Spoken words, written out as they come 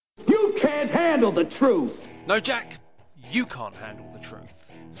can't handle the truth. No, Jack, you can't handle the truth.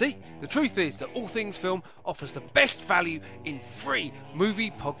 See, the truth is that All Things Film offers the best value in free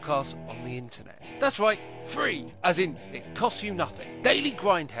movie podcasts on the internet. That's right, free, as in it costs you nothing. Daily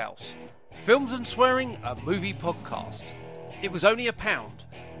Grindhouse, Films and Swearing, a movie podcast. It was only £1.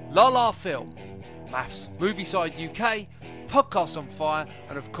 La La Film, Maths, Movie Side UK, Podcast on Fire,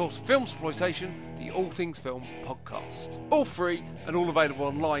 and of course Filmsploitation, the All Things Film podcast. All free and all available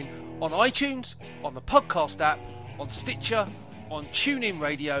online on iTunes, on the podcast app, on Stitcher, on TuneIn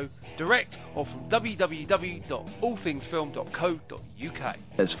Radio, direct, or from www.allthingsfilm.co.uk.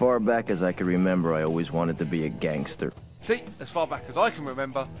 As far back as I can remember, I always wanted to be a gangster. See, as far back as I can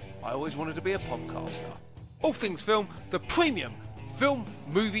remember, I always wanted to be a podcaster. All Things Film, the premium film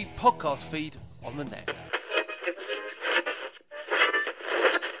movie podcast feed on the net.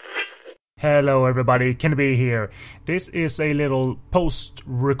 Hello everybody, Kenny B here. This is a little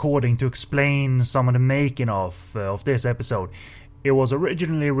post-recording to explain some of the making of this episode. It was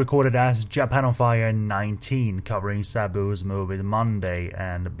originally recorded as Japan on Fire 19, covering Sabu's movies Monday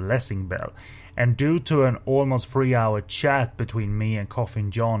and Blessing Bell. And due to an almost 3-hour chat between me and Coffin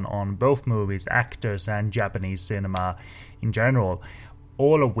John on both movies, actors and Japanese cinema in general,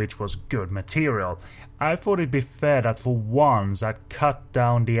 all of which was good material, I thought it'd be fair that for once I'd cut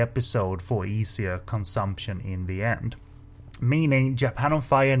down the episode for easier consumption in the end. Meaning Japan on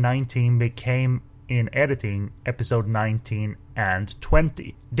Fire 19 became, in editing, episode 19 and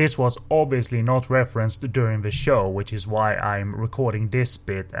 20. This was obviously not referenced during the show, which is why I'm recording this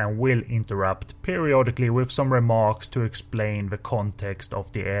bit and will interrupt periodically with some remarks to explain the context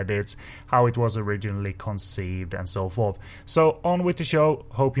of the edits, how it was originally conceived and so forth. So on with the show,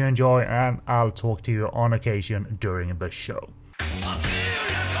 hope you enjoy, and I'll talk to you on occasion during the show.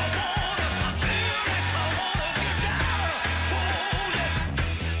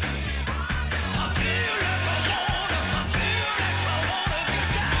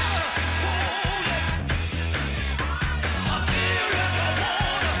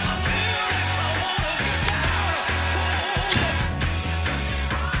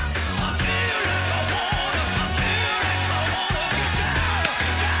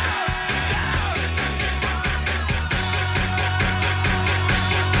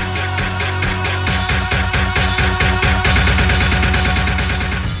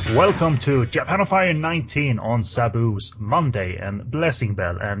 Welcome to Japan on Fire 19 on Sabu's Monday and Blessing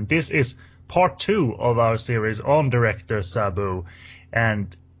Bell, and this is part 2 of our series on director Sabu.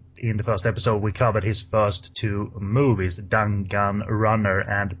 And in the first episode we covered his first 2 movies, Danganronpa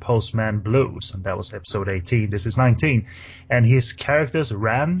and Postman Blues, and that was episode 18. This is 19, and his characters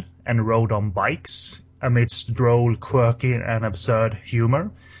ran and rode on bikes amidst droll, quirky and absurd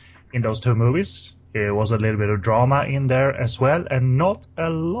humor in those 2 movies. There was a little bit of drama in there as well, and not a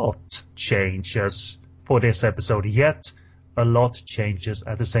lot changes for this episode yet. A lot changes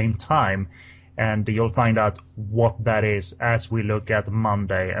at the same time, and you'll find out what that is as we look at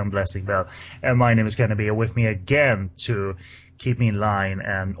Monday and Blessing Bell. And my name is Kenny B, with me again to keep me in line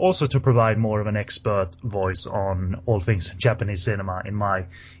and also to provide more of an expert voice on all things Japanese cinema, in my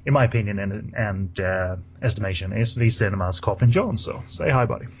opinion and estimation, is the cinema's Coffin John. So say hi,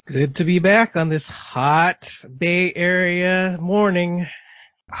 buddy. Good to be back on this hot Bay Area morning.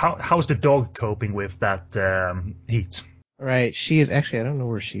 How's the dog coping with that heat? Right, she is actually, I don't know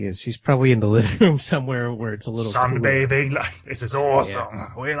where she is. She's probably in the living room somewhere where it's a little sunbathing. This is awesome. Yeah.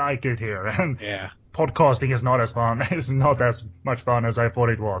 We like it here. And yeah. Podcasting is not as fun. It's not as much fun as I thought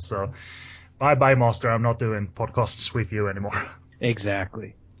it was. So bye, Master. I'm not doing podcasts with you anymore.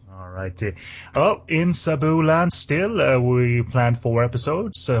 Exactly. Alrighty. Oh, in Sabu land still, we planned 4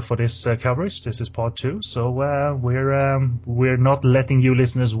 episodes for this coverage. This is part 2, so we're not letting you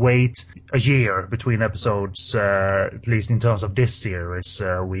listeners wait a year between episodes, at least in terms of this series.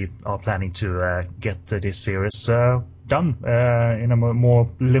 We are planning to get this series done in a more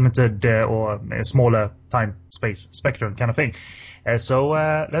limited or a smaller time space spectrum kind of thing. So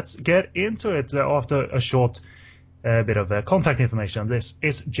let's get into it after a short bit of contact information. This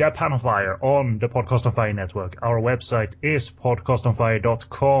is Japan on Fire on the Podcast on Fire network. Our website is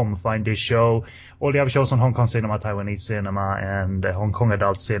podcastonfire.com. Find this show, all the other shows on Hong Kong cinema, Taiwanese cinema, and Hong Kong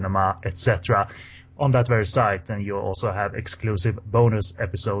adult cinema, etc. on that very site. And you also have exclusive bonus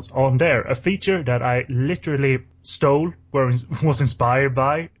episodes on there. A feature that I literally stole, was inspired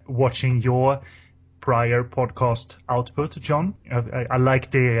by watching your prior podcast output, John. I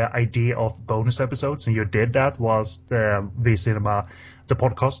like the idea of bonus episodes, and you did that whilst the cinema, the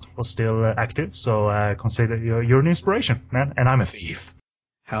podcast, was still active. So consider you're an inspiration, man, and I'm a thief.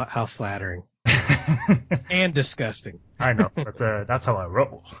 How flattering. And disgusting. I know, but that's how I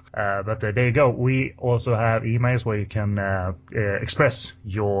roll. But there you go. We also have emails where you can express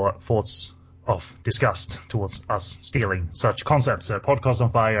your thoughts of disgust towards us stealing such concepts.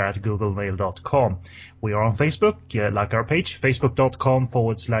 Podcastonfire@googlemail.com. We are on Facebook, like our page,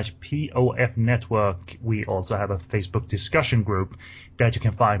 facebook.com/POF Network. We also have a Facebook discussion group that you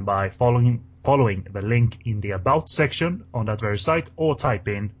can find by following the link in the About section on that very site, or type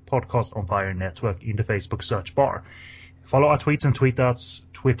in Podcast on Fire Network in the Facebook search bar. Follow our tweets and tweet us,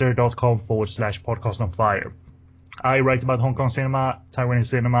 twitter.com/Podcast on Fire. I write about Hong Kong cinema, Taiwanese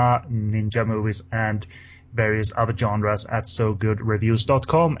cinema, ninja movies, and various other genres at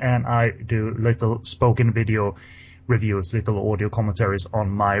sogoodreviews.com, and I do little spoken video reviews, little audio commentaries on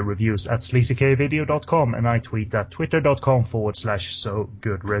my reviews at sleazykvideo.com, and I tweet at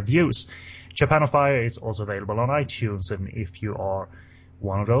twitter.com/sogoodreviews. Japan on Fire is also available on iTunes, and if you are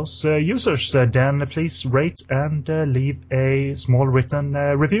one of those users, then please rate and leave a small written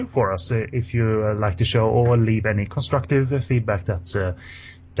review for us if you like the show, or leave any constructive feedback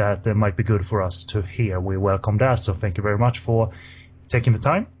that might be good for us to hear. We welcome that, so thank you very much for taking the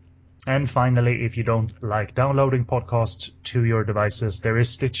time. And finally, if you don't like downloading podcasts to your devices, there is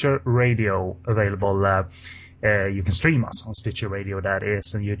Stitcher Radio available. You can stream us on Stitcher Radio, that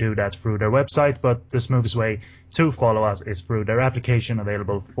is, and you do that through their website, but the smoothest way to follow us is through their application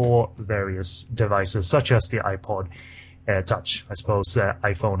available for various devices, such as the iPod Touch, I suppose,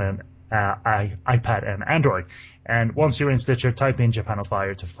 iPhone and iPad and Android. And once you're in Stitcher, type in Japan on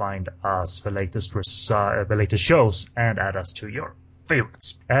Fire to find us, the latest shows, and add us to your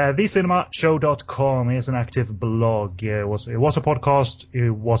favorites. TheCinemaShow.com is an active blog. It was a podcast, it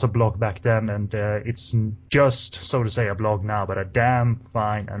was a blog back then, and it's just, so to say, a blog now, but a damn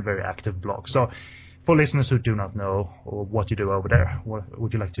fine and very active blog. So for listeners who do not know what you do over there, what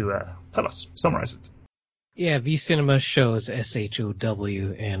would you like to tell us? Summarize it. Yeah, V Cinema Show is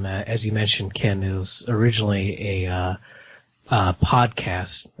SHOW, and as you mentioned, Ken, it was originally a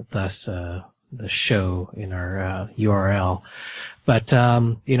podcast, thus the show in our URL. But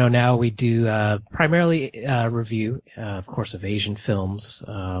now we do primarily review, of course, of Asian films,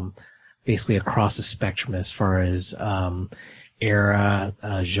 basically across the spectrum as far as era,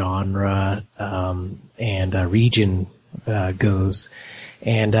 genre, and region goes.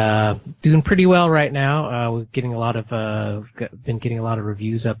 And doing pretty well right now. We're getting been getting a lot of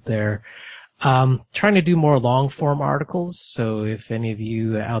reviews up there. Trying to do more long form articles. So if any of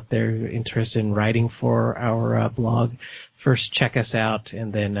you out there are interested in writing for our blog, first check us out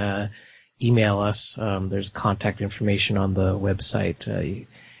and then email us. There's contact information on the website,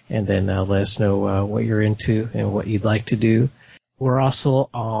 and then let us know what you're into and what you'd like to do. We're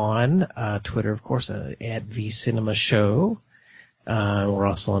also on Twitter, of course, at VCinemaShow. We're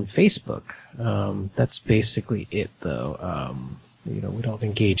also on Facebook. That's basically it, though. We don't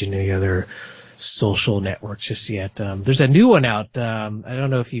engage in any other social networks just yet. There's a new one out. I don't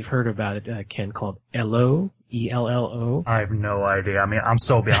know if you've heard about it, Ken, called Ello, ELLO. I have no idea. I mean, I'm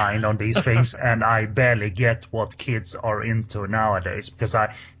so behind on these things, and I barely get what kids are into nowadays, because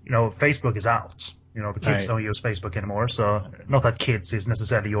Facebook is out. The kids don't use Facebook anymore, so not that kids is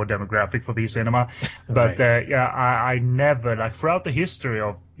necessarily your demographic for V-Cinema, but I never, throughout the history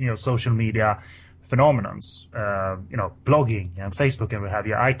of, social media phenomenons, blogging and Facebook and what have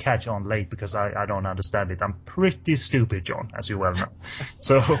you, I catch on late because I don't understand it. I'm pretty stupid, John, as you well know.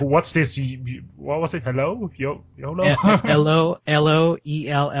 So what's this? What was it? Hello? YOLO? Ello, ELLO.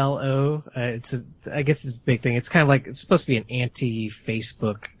 I guess it's a big thing. It's kind of like, it's supposed to be an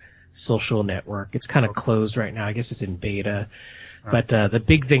anti-Facebook social network. It's kind of closed right now. I guess it's in beta. But the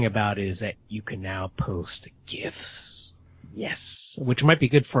big thing about it is that you can now post GIFs. Yes, which might be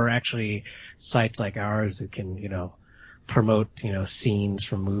good for actually sites like ours who can, promote, scenes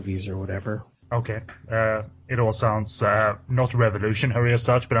from movies or whatever. Okay. It all sounds not revolutionary as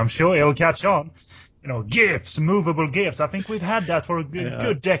such, but I'm sure it'll catch on. GIFs, movable GIFs. I think we've had that for a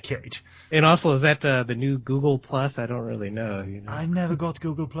good decade. And also, is that the new Google Plus? I don't really know. I never got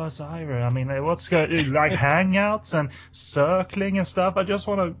Google Plus either. I mean, what's good? Like Hangouts and circling and stuff. I just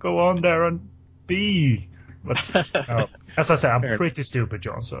want to go on there and be. But as I said, I'm pretty stupid,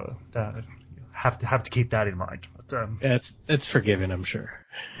 John. So have to keep that in mind. But, it's forgiven, I'm sure.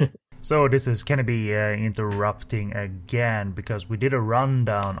 So this is Kennedy interrupting again, because we did a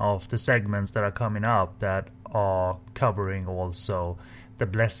rundown of the segments that are coming up that are covering also the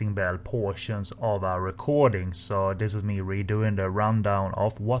Blessing Bell portions of our recording. So this is me redoing the rundown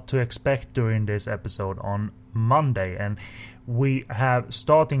of what to expect during this episode on Monday. And we have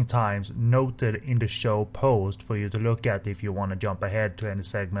starting times noted in the show post for you to look at if you want to jump ahead to any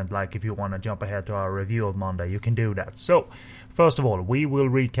segment. Like if you want to jump ahead to our review of Monday, you can do that. So first of all, we will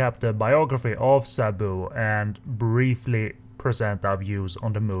recap the biography of Sabu and briefly present our views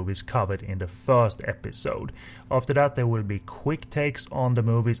on the movies covered in the first episode. After that, there will be quick takes on the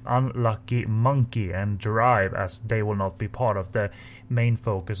movies Unlucky Monkey and Drive, as they will not be part of the main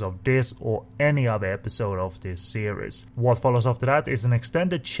focus of this or any other episode of this series. What follows after that is an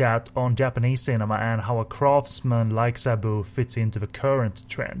extended chat on Japanese cinema and how a craftsman like Sabu fits into the current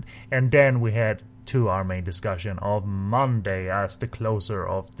trend. And then we head to our main discussion of Monday as the closer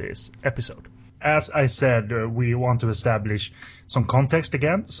of this episode. As I said, we want to establish some context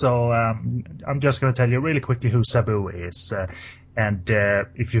again, so I'm just going to tell you really quickly who Sabu is.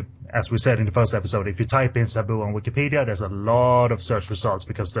 If you, as we said in the first episode, if you type in Sabu on Wikipedia, there's a lot of search results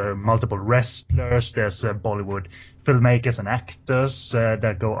because there are multiple wrestlers, there's Bollywood filmmakers and actors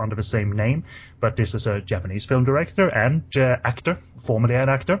that go under the same name. But this is a Japanese film director and actor, formerly an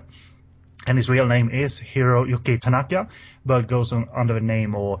actor. And his real name is Hiroyuki Tanaka, but goes on under the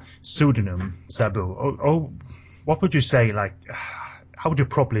name or pseudonym Sabu. What would you say, like, how would you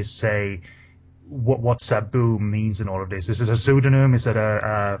properly say what Sabu means in all of this? Is it a pseudonym? Is it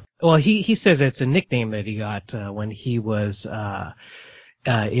a... Well, he says it's a nickname that he got when he was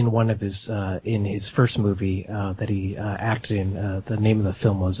in one of his in his first movie that he acted in. The name of the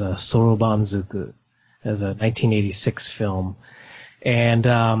film was Sorobanzuku, as a 1986 film. And,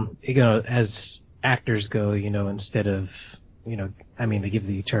 as actors go, instead of, they give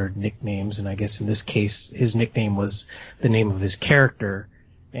the each other nicknames, and I guess in this case, his nickname was the name of his character.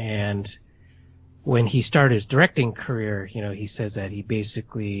 And when he started his directing career, he says that he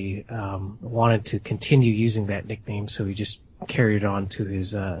basically, wanted to continue using that nickname, so he just carried it on to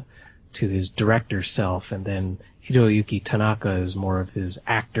his director self, and then Hiroyuki Tanaka is more of his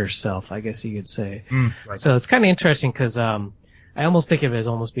actor self, I guess you could say. Right. So it's kind of interesting because, I almost think of it as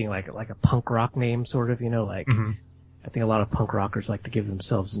almost being like a punk rock name, sort of, Mm-hmm. I think a lot of punk rockers like to give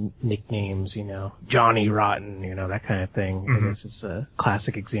themselves nicknames, Johnny Rotten, that kind of thing. Mm-hmm. I guess it's a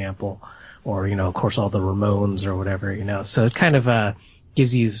classic example. Or, of course, all the Ramones or whatever, So it kind of,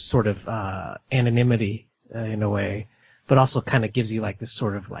 gives you sort of, anonymity, in a way, but also kind of gives you like this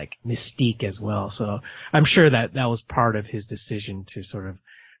sort of like mystique as well. So I'm sure that was part of his decision to sort of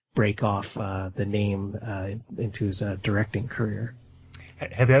break off the name into his directing career.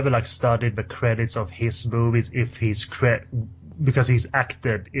 Have you ever studied the credits of his movies? If he's because he's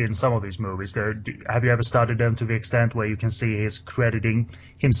acted in some of his movies, have you ever studied them to the extent where you can see he's crediting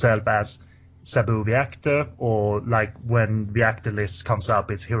himself as Sabu the actor, or like when the actor list comes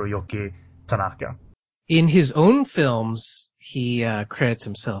up, it's Hiroyuki Tanaka? In his own films, he credits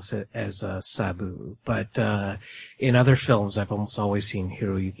himself as Sabu, but in other films, I've almost always seen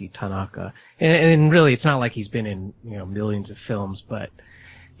Hiroyuki Tanaka. And really, it's not like he's been in millions of films, but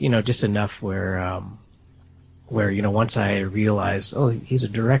just enough where once I realized, oh, he's a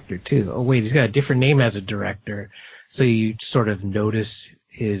director too. Oh wait, he's got a different name as a director, so you sort of notice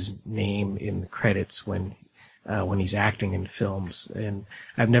his name in the credits when he's acting in films. And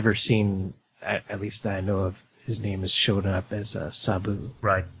I've never seen, at least that I know of, his name has showed up as Sabu.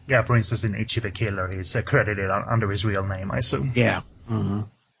 Right. Yeah, for instance, in Ichi the Killer, he's credited under his real name, I assume. Yeah. Mm-hmm.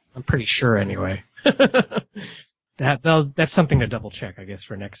 I'm pretty sure anyway. That's something to double check, I guess,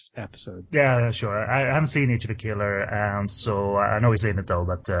 for next episode. Yeah, sure. I haven't seen Ichi the Killer, so I know he's in it though,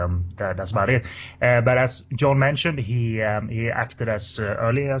 but that's about it. But as John mentioned, he acted as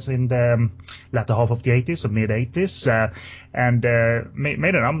early as in the latter half of the 80s or mid 80s, and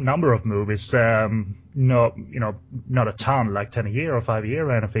made a number of movies. Not a ton, like 10 a year or 5 a year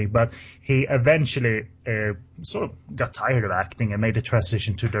or anything, but he eventually sort of got tired of acting and made a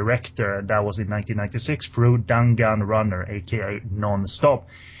transition to director, and that was in 1996 through Dangan Runner, aka Non-Stop.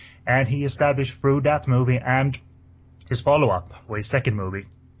 And he established through that movie and his follow-up, or his second movie,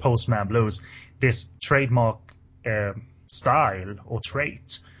 Postman Blues, this trademark style or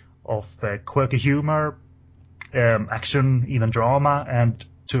trait of quirky humor, action, even drama, and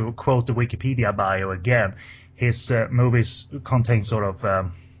to quote the Wikipedia bio again, his movies contain sort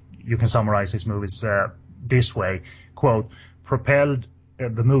of, you can summarize his movies this way, quote,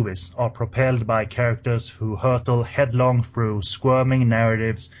 the movies are propelled by characters who hurtle headlong through squirming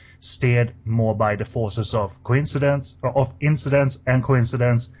narratives, steered more by the forces of incidents and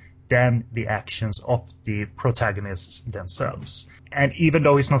coincidence than the actions of the protagonists themselves. And even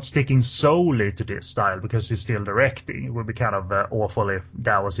though he's not sticking solely to this style, because he's still directing, it would be kind of awful if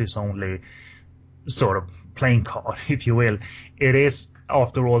that was his only sort of playing card, if you will. It is,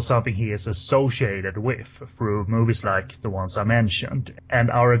 after all, something he is associated with through movies like the ones I mentioned. And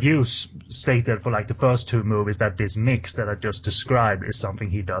our reviews stated for like the first two movies that this mix that I just described is something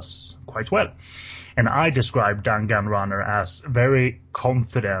he does quite well. And I describe Danganronner as very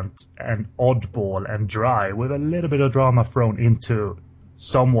confident and oddball and dry, with a little bit of drama thrown into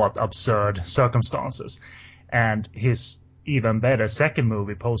somewhat absurd circumstances. And his even better second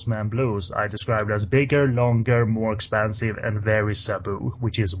movie, Postman Blues, I described as bigger, longer, more expansive, and very Sabu,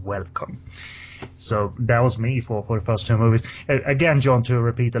 which is welcome. So that was me for the first two movies. Again, John, to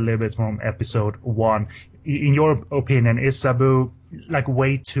repeat a little bit from episode 1, in your opinion, is Sabu like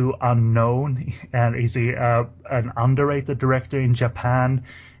way too unknown? And is he an underrated director in Japan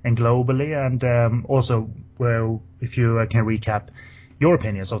and globally? And also, well, if you can recap your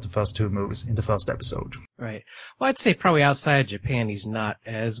opinions of the first two movies in the first episode. Right. Well, I'd say probably outside Japan, he's not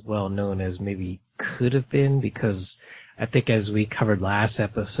as well known as maybe he could have been, because I think as we covered last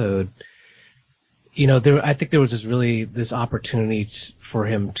episode, you know, I think there was this opportunity for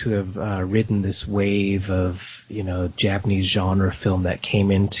him to have ridden this wave of, you know, Japanese genre film that came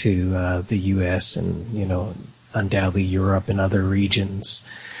into the U.S. and, you know, undoubtedly Europe and other regions.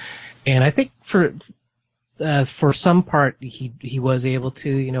 And I think for some part, he was able to,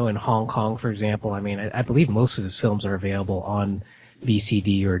 you know, in Hong Kong, for example. I mean, I believe most of his films are available on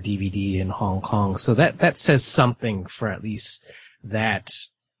VCD or DVD in Hong Kong. So that says something for at least that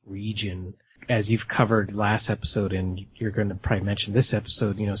region. As you've covered last episode, and you're going to probably mention this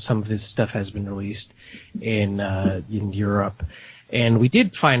episode, you know, some of his stuff has been released in Europe. And we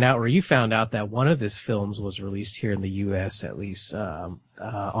did find out, or you found out, that one of his films was released here in the U.S., at least, on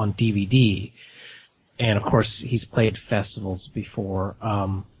DVD. And of course, he's played festivals before.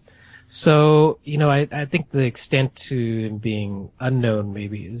 So, you know, I think the extent to him being unknown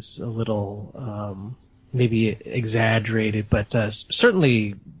maybe is a little, maybe exaggerated, but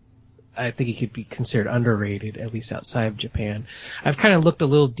certainly I think he could be considered underrated, at least outside of Japan. I've kind of looked a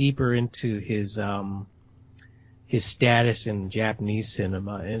little deeper into his status in Japanese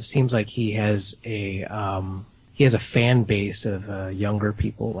cinema, and it seems like he has a fan base of younger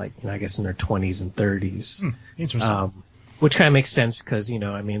people, like, you know, I guess in their 20s and 30s. Interesting. Which kind of makes sense because, you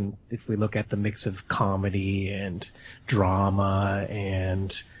know, I mean, if we look at the mix of comedy and drama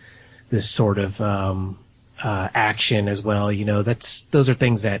and this sort of action as well, you know, those are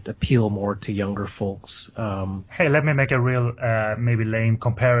things that appeal more to younger folks. Hey, let me make a real, maybe lame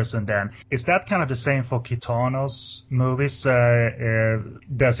comparison then. Is that kind of the same for Kitano's movies?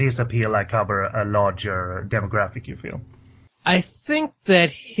 Does his appeal like cover a larger demographic, you feel? I think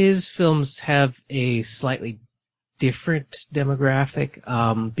that his films have a slightly different demographic,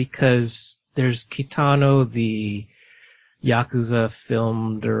 because there's Kitano, the Yakuza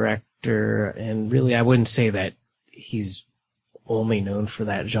film director, and really I wouldn't say that he's only known for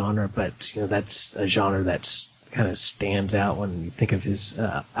that genre, but, you know, that's a genre that's kind of stands out when you think of his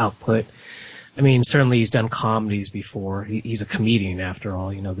output. I mean, certainly he's done comedies before. He's a comedian after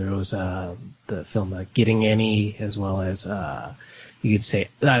all. You know, there was the film Getting Any, as well as you could say,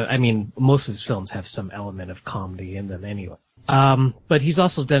 I mean, most of his films have some element of comedy in them anyway. But he's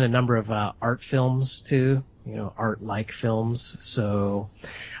also done a number of art films too, you know, art-like films. So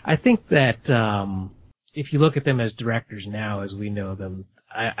I think that if you look at them as directors now, as we know them,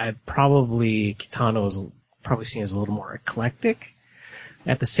 Kitano is probably seen as a little more eclectic.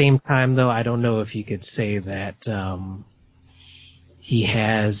 At the same time, though, I don't know if you could say that he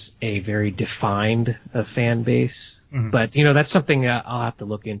has a very defined fan base. Mm-hmm. But, you know, that's something I'll have to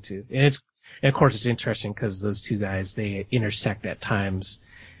look into. And of course, it's interesting because those two guys, they intersect at times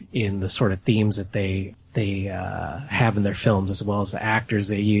in the sort of themes that they have in their films, as well as the actors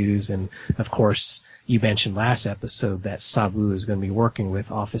they use. And, of course, you mentioned last episode that Sabu is going to be working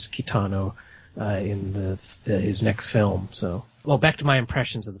with Office Kitano in his next film. So, well, back to my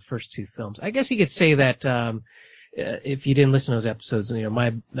impressions of the first two films. I guess you could say that if you didn't listen to those episodes, you know,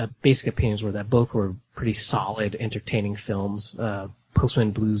 my basic opinions were that both were pretty solid, entertaining films.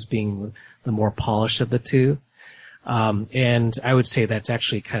 Postman Blues being the more polished of the two. And I would say that's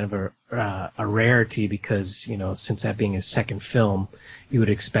actually kind of a rarity because, you know, since that being his second film, you would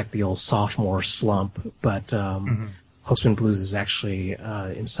expect the old sophomore slump. But Postman Blues is actually,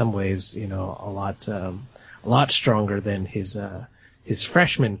 in some ways, you know, a lot stronger than his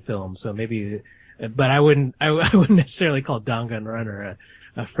freshman film. So maybe, but I wouldn't necessarily call Danganronner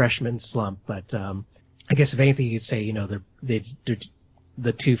a freshman slump. But I guess if anything, you could say, you know, they're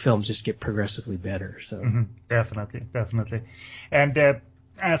the two films just get progressively better. So Definitely. And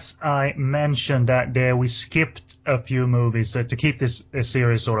as I mentioned, that there we skipped a few movies. To keep this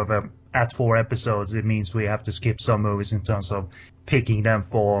series sort of at 4 episodes, it means we have to skip some movies in terms of picking them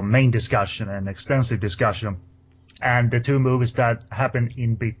for main discussion and extensive discussion. And the 2 movies that happened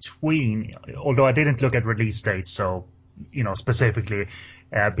in between, although I didn't look at release dates, so specifically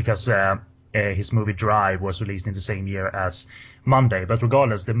because his movie Drive was released in the same year as Monday. But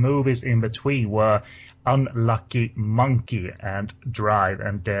regardless, the movies in between were Unlucky Monkey and Drive.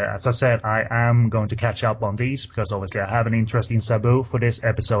 And as I said, I am going to catch up on these because obviously I have an interest in Sabu. For this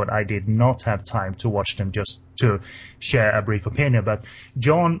episode, I did not have time to watch them just to share a brief opinion. But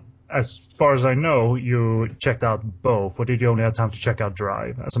John, as far as I know, you checked out both, or did you only have time to check out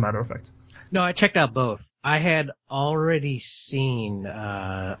Drive, as a matter of fact? No, I checked out both. I had already seen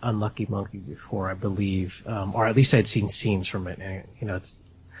Unlucky Monkey before, I believe, or at least I'd seen scenes from it. And,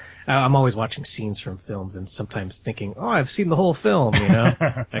 I'm always watching scenes from films and sometimes thinking, oh, I've seen the whole film,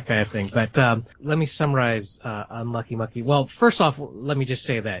 that kind of thing. But let me summarize Unlucky Monkey. Well, first off, let me just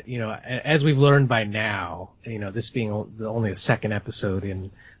say that, as we've learned by now, this being only the second episode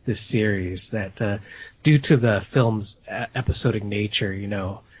in this series, that due to the film's episodic nature,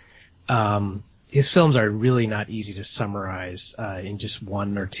 his films are really not easy to summarize in just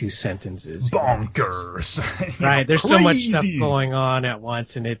 1 or 2 sentences. Bonkers. Right. There's so much stuff going on at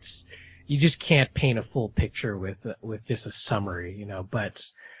once, and you just can't paint a full picture with just a summary, But,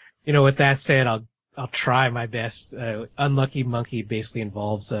 with that said, I'll try my best. Unlucky Monkey basically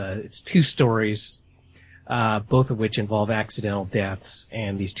involves, it's 2 stories, both of which involve accidental deaths,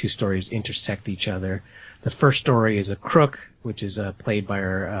 and these 2 stories intersect each other. The first story is a crook, which is played by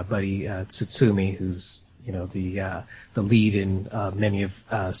our buddy Tsutsumi, who's the lead in many of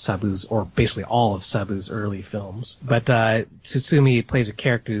Sabu's, or basically all of Sabu's early films. But Tsutsumi plays a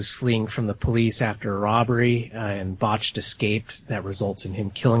character who's fleeing from the police after a robbery and botched escape that results in him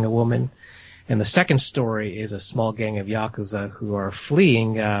killing a woman. And the second story is a small gang of Yakuza who are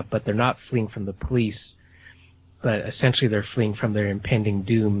fleeing, but they're not fleeing from the police. But essentially they're fleeing from their impending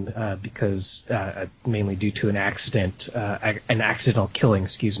doom because mainly due to an accidental killing,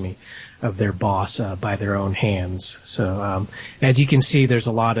 of their boss by their own hands. So as you can see, there's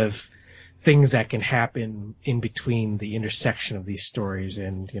a lot of things that can happen in between the intersection of these stories,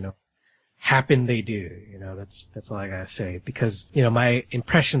 and happen they do. That's all I gotta say. Because my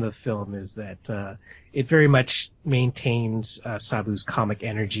impression of the film is that it very much maintains Sabu's comic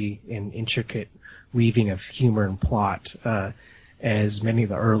energy and intricate weaving of humor and plot as many of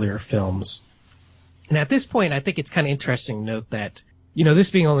the earlier films. And at this point, I think it's kind of interesting to note that this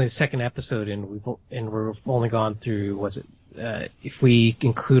being only the second episode, and we've only gone through, if we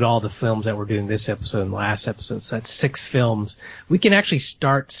include all the films that we're doing this episode and the last episode, so that's 6 films, we can actually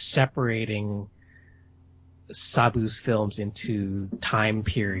start separating Sabu's films into time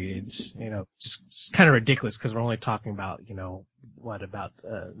periods. It's kind of ridiculous because we're only talking about,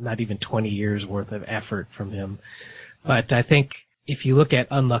 not even 20 years worth of effort from him. But I think if you look at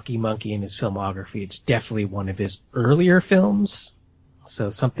Unlucky Monkey in his filmography, it's definitely one of his earlier films. So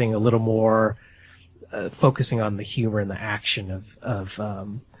something a little more focusing on the humor and the action of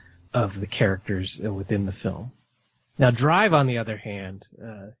the characters within the film. Now, Drive, on the other hand,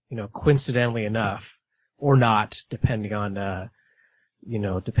 coincidentally enough, or not, depending on our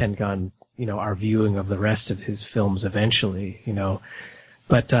viewing of the rest of his films eventually,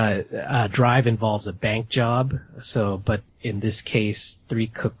 But Drive involves a bank job, but in this case,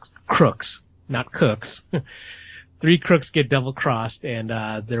 3 crooks, not cooks. 3 crooks get double-crossed, and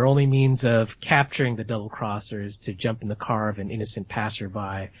their only means of capturing the double-crosser is to jump in the car of an innocent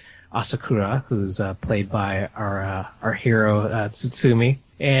passerby, Asakura, who's played by our hero Tsutsumi.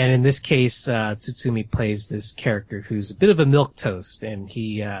 And in this case, Tsutsumi plays this character who's a bit of a milquetoast, and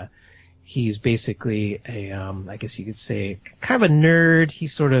he's basically I guess you could say, kind of a nerd. He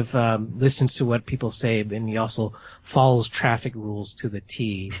sort of listens to what people say, and he also follows traffic rules to the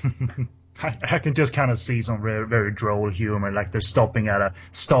T. I can just kind of see some very, very droll humor, like they're stopping at a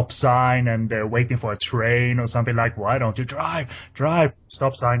stop sign and they're waiting for a train or something like, why don't you drive,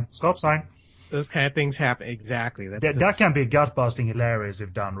 stop sign. Those kind of things happen, exactly. That can be gut-busting hilarious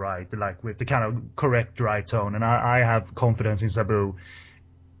if done right, like with the kind of correct dry tone, and I have confidence in Sabu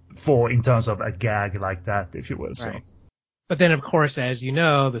in terms of a gag like that, if you will. So. Right. But then, of course, as you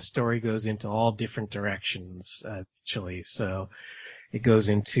know, the story goes into all different directions, actually. So it goes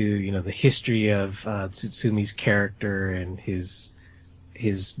into, the history of Tsutsumi's character and his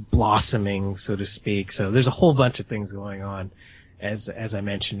blossoming, so to speak. So there's a whole bunch of things going on. As I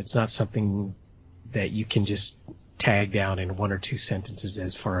mentioned, it's not something that you can just tag down in one or two sentences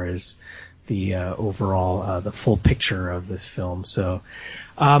as far as the overall the full picture of this film. So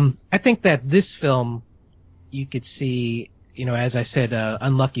I think that this film, you could see, as I said,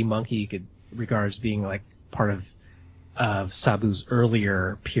 Unlucky Monkey you could regard as being like part of Sabu's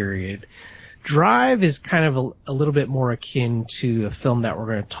earlier period. Drive is kind of a little bit more akin to a film that we're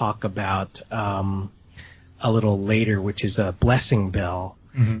going to talk about a little later, which is Blessing Bell.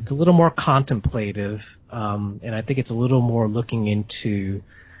 Mm-hmm. It's a little more contemplative, and I think it's a little more looking into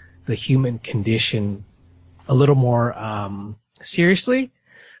the human condition a little more seriously,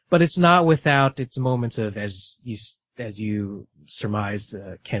 but it's not without its moments of, as you surmised,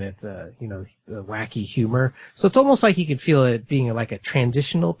 Kenneth, the wacky humor. So it's almost like you could feel it being like a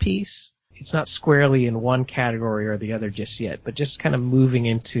transitional piece. It's not squarely in one category or the other just yet, but just kind of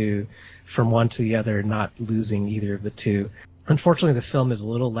moving from one to the other, not losing either of the two. Unfortunately, the film is a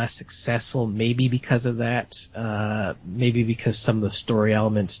little less successful, maybe because of that, maybe because some of the story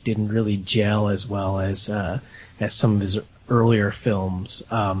elements didn't really gel as well as some of his earlier films.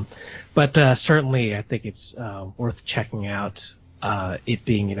 But certainly, I think it's worth checking out. It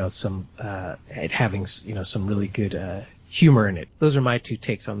being, it having, some really good humor in it. Those are my two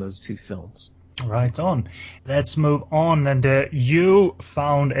takes on those two films. Right on. Let's move on. And you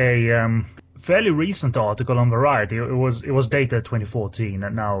found a fairly recent article on Variety. It was dated 2014,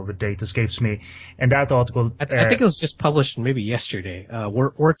 and now the date escapes me. And that article, I think it was just published maybe yesterday.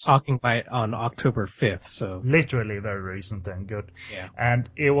 We're talking on October 5th, so literally very recent and good. Yeah. And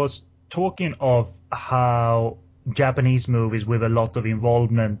it was talking of how Japanese movies with a lot of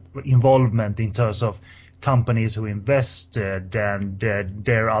involvement in terms of companies who invested, and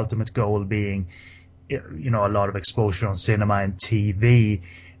their ultimate goal being, a lot of exposure on cinema and TV,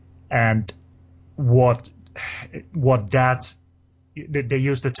 and what that they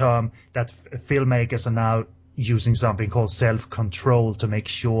use the term that filmmakers are now using something called self-control to make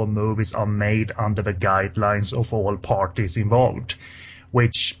sure movies are made under the guidelines of all parties involved,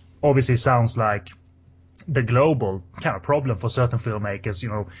 which obviously sounds like the global kind of problem for certain filmmakers,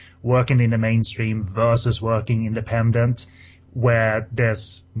 working in the mainstream versus working independent, where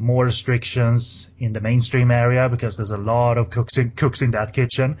there's more restrictions in the mainstream area because there's a lot of cooks in that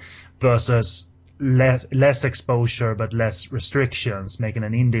kitchen, versus less exposure but less restrictions, making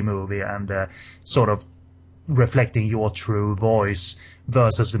an indie movie and sort of reflecting your true voice,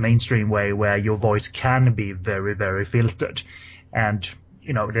 versus the mainstream way where your voice can be very, very filtered. And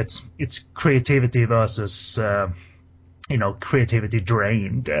it's creativity versus, creativity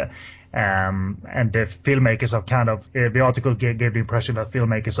drained. And the filmmakers are kind of, the article gave the impression that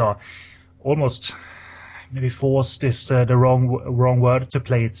filmmakers are almost, maybe forced is the wrong word, to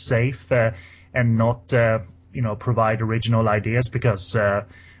play it safe and not, provide original ideas, because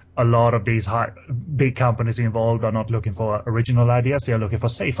a lot of these big companies involved are not looking for original ideas. They are looking for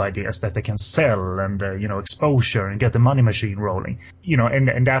safe ideas that they can sell and, exposure and get the money machine rolling.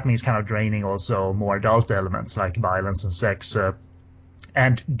 And that means kind of draining also more adult elements like violence and sex.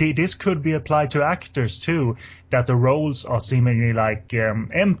 And this could be applied to actors too, that the roles are seemingly like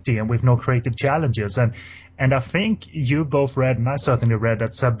empty and with no creative challenges. And I think you both read, and I certainly read,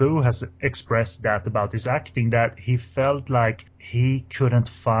 that Sabu has expressed that about his acting, that he felt like he couldn't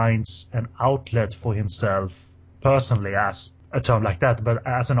find an outlet for himself personally, as a term like that, but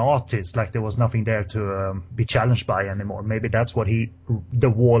as an artist, like there was nothing there to be challenged by anymore. Maybe that's what the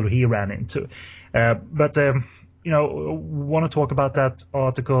wall he ran into. But want to talk about that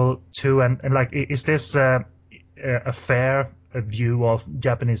article too, and like, is this a fair view of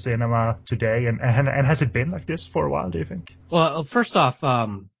Japanese cinema today, and has it been like this for a while, do you think? Well, first off,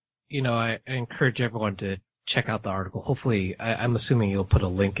 I encourage everyone to check out the article. Hopefully, I'm assuming you'll put a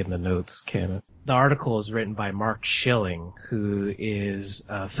link in the notes, Ken. The article is written by Mark Schilling, who is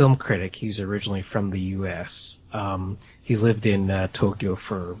a film critic. He's originally from the U.S. He's lived in Tokyo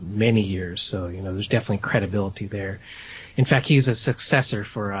for many years, so there's definitely credibility there. In fact, he's a successor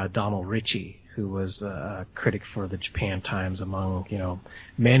for Donald Ritchie, who was a critic for the Japan Times, among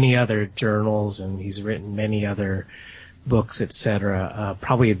many other journals, and he's written many other books, etc.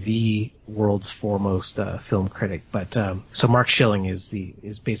 Probably the world's foremost film critic. But so Mark Schilling is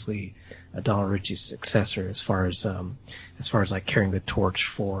basically Donald Ritchie's successor as far as like carrying the torch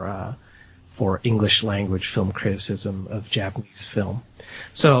for English language film criticism of Japanese film.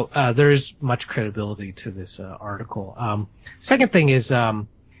 So there is much credibility to this article. Second thing is,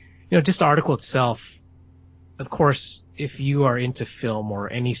 just the article itself. Of course, if you are into film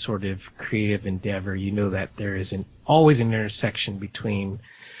or any sort of creative endeavor, you know that there is always an intersection between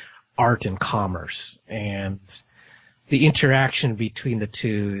art and commerce, and the interaction between the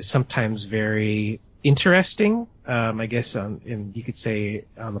two is sometimes very interesting, I guess, you could say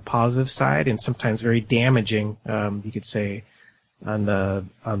on the positive side, and sometimes very damaging, you could say, on the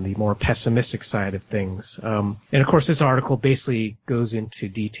more pessimistic side of things. And of course, this article basically goes into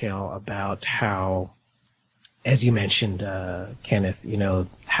detail about how, as you mentioned, Kenneth,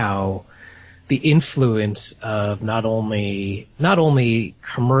 how the influence of not only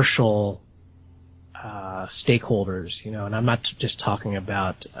commercial stakeholders, and I'm not just talking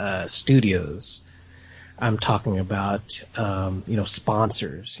about studios. I'm talking about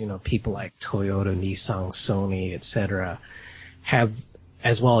sponsors, people like Toyota, Nissan, Sony, etc. have,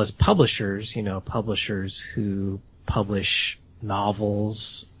 as well as publishers, publishers who publish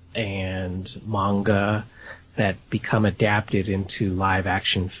novels and manga that become adapted into live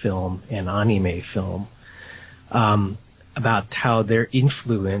action film and anime film, about how their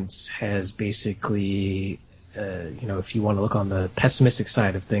influence has basically, if you want to look on the pessimistic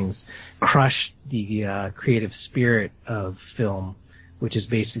side of things, crushed the creative spirit of film, which is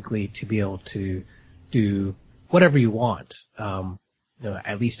basically to be able to do whatever you want,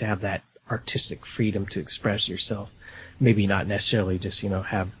 at least to have that artistic freedom to express yourself. Maybe not necessarily just,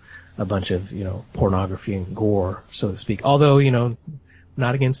 have a bunch of, pornography and gore, so to speak. Although,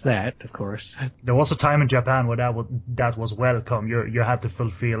 not against that, of course. There was a time in Japan where that was welcome. You had to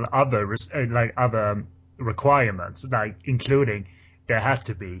fulfill other requirements, like including there had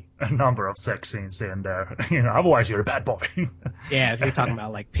to be a number of sex scenes in there. Otherwise you're a bad boy. Yeah, if you're talking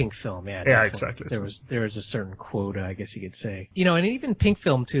about like pink film, yeah. Yeah, exactly. There was a certain quota, I guess you could say. And even pink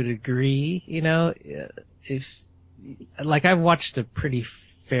film to a degree, if like I've watched a pretty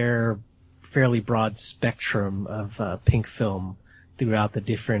fairly broad spectrum of pink film throughout the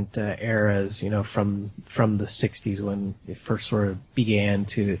different eras, from the 60s when it first sort of began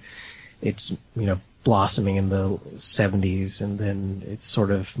to its, blossoming in the 70s, and then it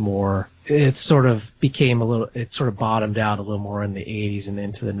sort of bottomed out a little more in the 80s and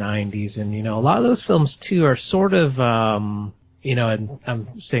into the 90s. And, a lot of those films too are sort of, and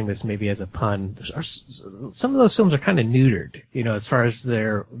I'm saying this maybe as a pun, some of those films are kind of neutered, as far as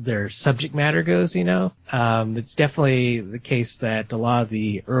their subject matter goes, It's definitely the case that a lot of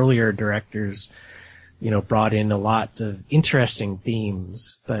the earlier directors, brought in a lot of interesting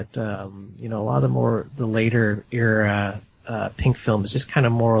themes, but, a lot of the later era, pink film is just kind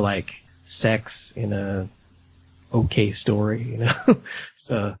of more like sex in a okay story,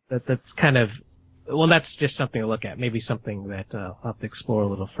 So that's kind of, well, that's just something to look at. Maybe something that I'll have to explore a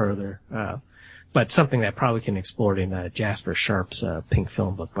little further. But something that probably can explore in Jasper Sharp's pink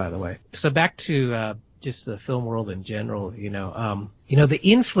film book, by the way. So back to just the film world in general. The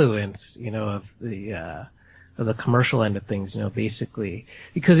influence of the commercial end of things. Basically,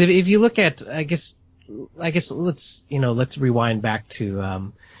 because if you look at, I guess let's rewind back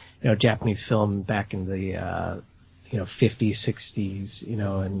to Japanese film back in the 50s, 60s,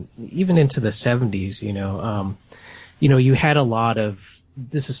 and even into the 70s, you had a lot of,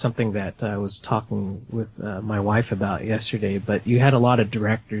 this is something that I was talking with my wife about yesterday, but you had a lot of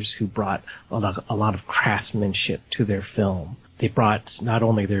directors who brought a lot of craftsmanship to their film. They brought not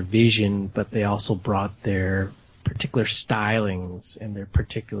only their vision, but they also brought their particular stylings and their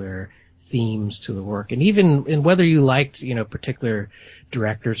particular themes to the work. And even in whether you liked, particular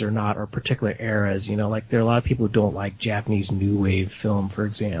directors or not, or particular eras, like there are a lot of people who don't like Japanese new wave film, for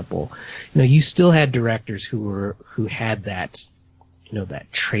example. You still had directors who had that,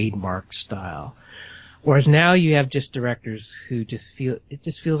 that trademark style. Whereas now you have just directors who it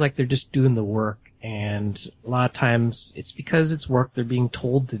just feels like they're just doing the work, and a lot of times it's because it's work they're being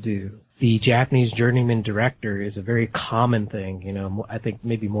told to do. The Japanese journeyman director is a very common thing, I think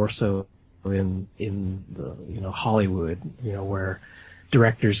maybe more so in the, Hollywood, where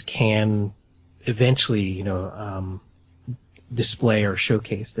directors can eventually, display or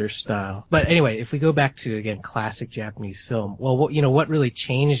showcase their style. But anyway, if we go back to, again, classic Japanese film, well, what really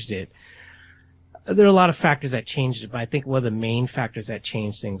changed it? There are a lot of factors that changed it, but I think one of the main factors that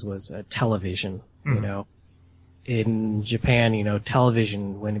changed things was television. Mm. In Japan,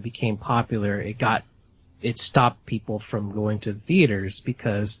 television, when it became popular, it stopped people from going to the theaters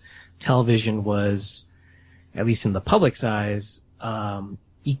because television was, at least in the public's eyes,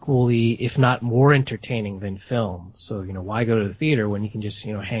 equally, if not more entertaining than film. So, why go to the theater when you can just,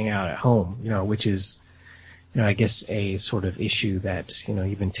 hang out at home, which is, I guess a sort of issue that,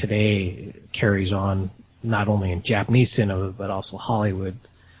 even today carries on not only in Japanese cinema, but also Hollywood.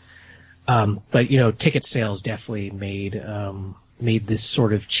 But, ticket sales definitely made this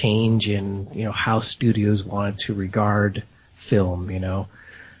sort of change in, how studios wanted to regard film,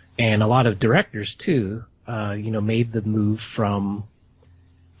 and a lot of directors too, made the move from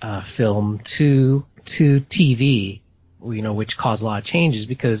film to to TV, which caused a lot of changes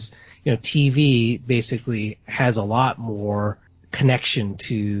because, TV basically has a lot more connection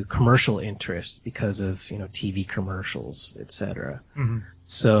to commercial interest because of, TV commercials, etc. Mm-hmm.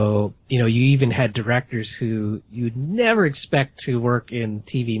 So, you even had directors who you'd never expect to work in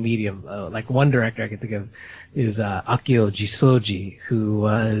TV medium. Like one director I can think of is Akio Jisoji, who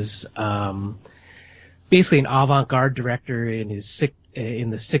was basically an avant-garde director in the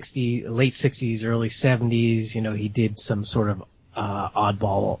late 60s, early 70s. He did some sort of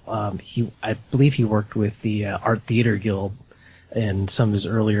oddball. I believe he worked with the Art Theater Guild in some of his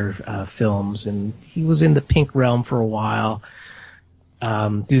earlier films, and he was in the Pink realm for a while,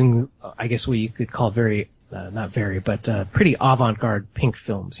 doing, I guess, what you could call pretty avant-garde Pink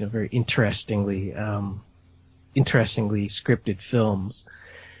films. Very interestingly scripted films.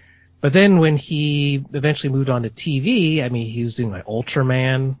 But then when he eventually moved on to TV, I mean, he was doing like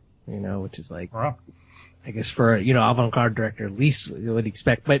Ultraman, which is like, wow. I guess for, avant-garde director, at least you would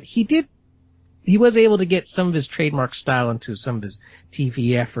expect. But he was able to get some of his trademark style into some of his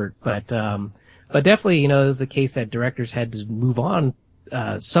TV effort. But definitely, there's a case that directors had to move on.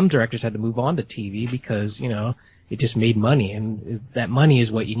 Some directors had to move on to TV because, it just made money, and that money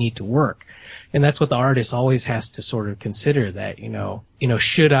is what you need to work. And that's what the artist always has to sort of consider, that,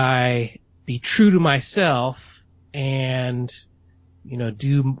 should I be true to myself and,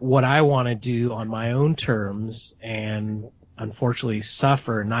 do what I want to do on my own terms and unfortunately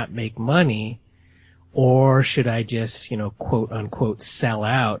suffer, not make money, or should I just, quote unquote, sell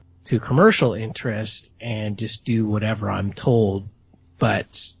out to commercial interest and just do whatever I'm told?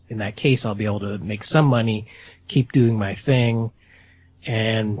 But in that case, I'll be able to make some money, keep doing my thing,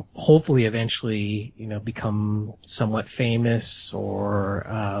 and hopefully eventually, become somewhat famous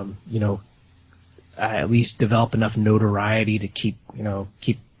or, at least develop enough notoriety to keep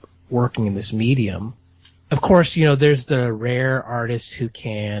working in this medium. Of course, there's the rare artist who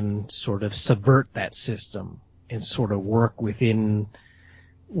can sort of subvert that system and sort of work within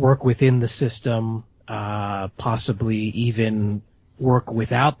the system, possibly even work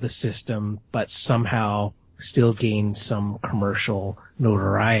without the system, but somehow still gain some commercial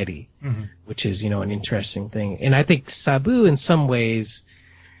notoriety, mm-hmm. which is, an interesting thing. And I think Sabu in some ways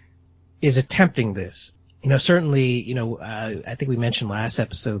is attempting this. Certainly, I think we mentioned last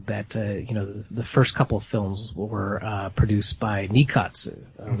episode that, the first couple of films were produced by Nikatsu,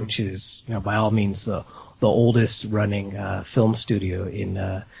 mm-hmm. which is, by all means the oldest running film studio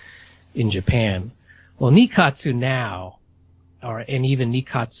in Japan. Well, Nikatsu now, and even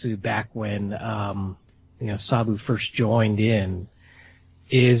Nikatsu back when, Sabu first joined in,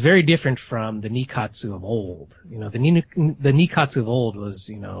 is very different from the Nikatsu of old. The Nikatsu of old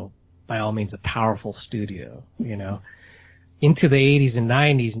was, by all means a powerful studio, Into the 80s and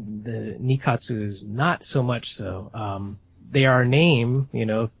 90s, the Nikatsu is not so much so. They are a name,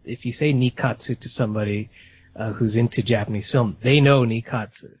 if you say Nikatsu to somebody who's into Japanese film, they know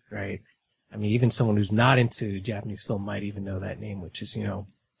Nikatsu, right? I mean, even someone who's not into Japanese film might even know that name, which is,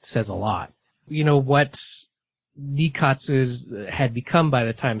 says a lot. What Nikatsu had become by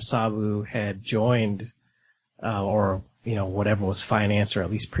the time Sabu had joined, or, whatever was financed or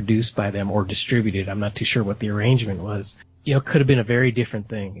at least produced by them or distributed. I'm not too sure what the arrangement was. Could have been a very different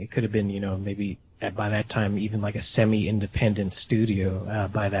thing. It could have been, maybe by that time even like a semi-independent studio,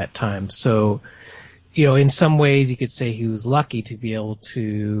 by that time. So, in some ways you could say he was lucky to be able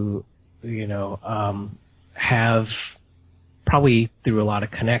to, have, probably through a lot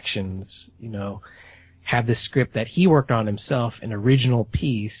of connections, have the script that he worked on himself, an original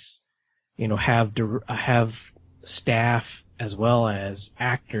piece, have staff as well as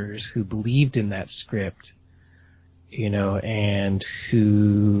actors who believed in that script, and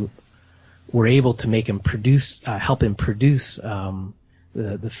who were able to make him help him produce,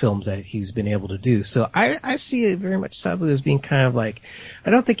 the films that he's been able to do. So I see it very much Sabu as being kind of like,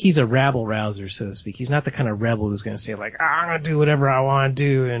 I don't think he's a rabble rouser, so to speak. He's not the kind of rebel who's going to say like, I'm going to do whatever I want to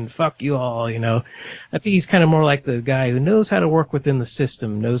do and fuck you all, I think he's kind of more like the guy who knows how to work within the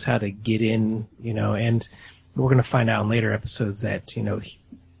system, knows how to get in, and we're going to find out in later episodes that,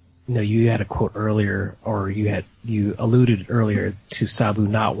 you had a quote earlier, or you alluded earlier to Sabu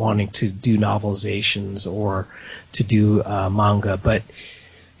not wanting to do novelizations or to do manga, but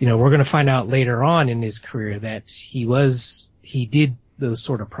we're going to find out later on in his career that he did those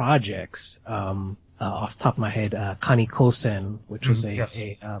sort of projects. Off the top of my head, Kanikosen, which was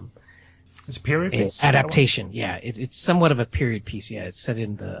it's a period piece, adaptation. Yeah, it's somewhat of a period piece. Yeah, it's set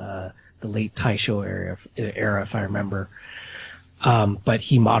in the late Taisho era, if I remember. But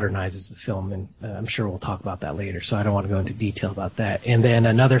he modernizes the film, and I'm sure we'll talk about that later, so I don't want to go into detail about that. And then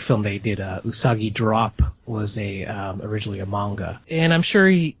another film they did, Usagi Drop, was originally a manga. And I'm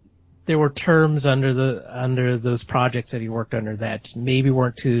sure there were terms under those projects that he worked under that maybe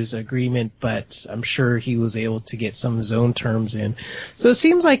weren't to his agreement, but I'm sure he was able to get some of his own terms in. So it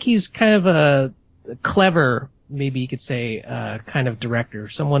seems like he's kind of a clever, maybe you could say, kind of director,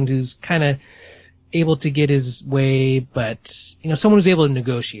 someone who's kind of able to get his way, but someone who's able to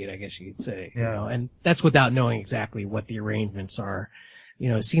negotiate, I guess you could say. Yeah. And that's without knowing exactly what the arrangements are.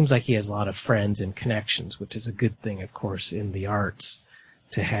 It seems like he has a lot of friends and connections, which is a good thing, of course, in the arts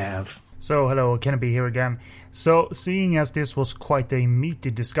to have. So, hello, Kennedy here again. So, seeing as this was quite a meaty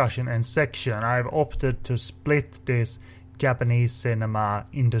discussion and section, I've opted to split this Japanese cinema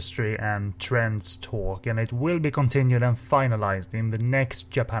industry and trends talk, and it will be continued and finalized in the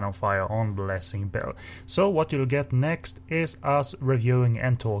next Japan on Fire on Blessing Bell. So what you'll get next is us reviewing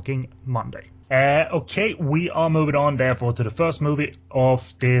and talking Monday. Okay, we are moving on therefore to the first movie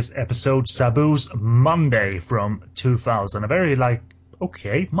of this episode, Sabu's Monday from 2000. A very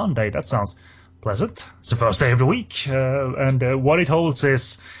okay, Monday, that sounds pleasant. It's the first day of the week, and what it holds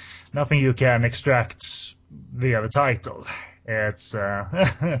is nothing you can extract via the title. It's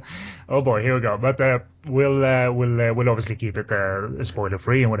oh boy, here we go. But we'll obviously keep it spoiler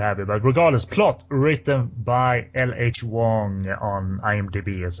free and what have you. But regardless, plot written by L.H. Wong on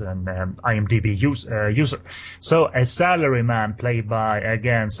IMDb as an IMDb user. So a salaryman played by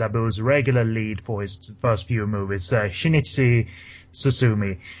again Sabu's regular lead for his first few movies, Shinichi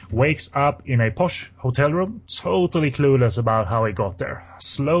Tsutsumi, wakes up in a posh hotel room, totally clueless about how he got there.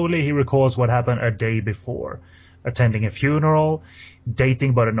 Slowly he recalls what happened a day before. Attending a funeral,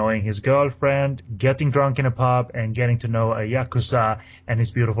 dating but annoying his girlfriend, getting drunk in a pub, and getting to know a yakuza and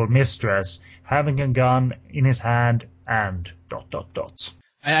his beautiful mistress, having a gun in his hand, and ...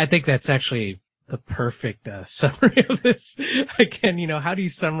 I think that's actually the perfect summary of this. Again, how do you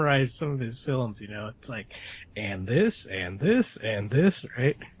summarize some of his films? It's like, and this, and this, and this,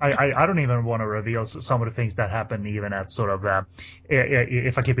 right? I don't even want to reveal some of the things that happen even at sort of,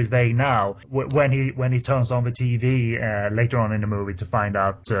 if I keep it vague now, when he turns on the TV later on in the movie to find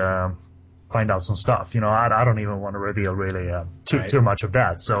out some stuff. I don't even want to reveal really too much of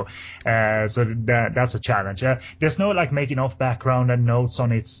that. So that's a challenge. There's no making off background and notes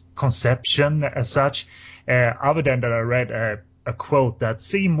on its conception as such, other than that I read a quote that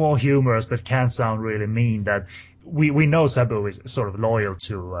seemed more humorous but can sound really mean, that we know Sabu is sort of loyal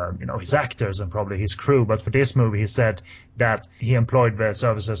to his actors and probably his crew, but for this movie he said that he employed the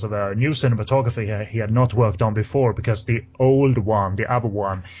services of a new cinematographer he had not worked on before because the other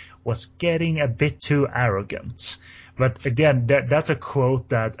one was getting a bit too arrogant. But again, that's a quote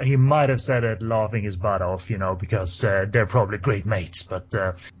that he might have said it laughing his butt off, because they're probably great mates. But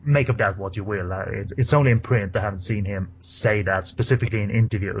make of that what you will. It's only in print. I haven't seen him say that specifically in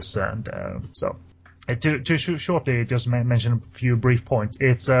interviews. And so to shortly just mention a few brief points.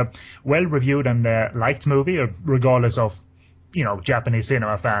 It's a well-reviewed and liked movie, regardless of Japanese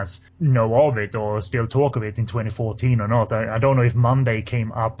cinema fans know of it or still talk of it in 2014 or not. I don't know if Monday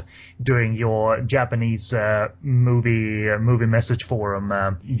came up during your Japanese movie message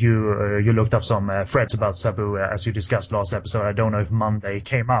forum. You looked up some threads about Sabu as you discussed last episode. I don't know if Monday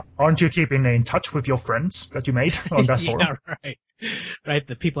came up. Aren't you keeping in touch with your friends that you made on that forum? Yeah, right.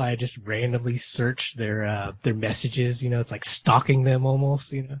 The people I just randomly search their messages. It's like stalking them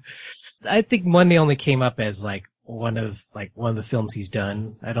almost. I think Monday only came up as one of the films he's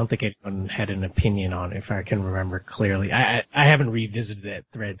done. I don't think anyone had an opinion on it, if I can remember clearly. I haven't revisited that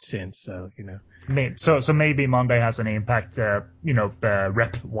thread since, so So maybe Monday has an impact,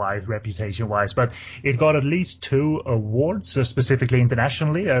 reputation-wise, but it got at least 2 awards, specifically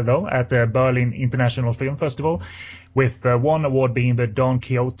internationally, though, at the Berlin International Film Festival, with one award being the Don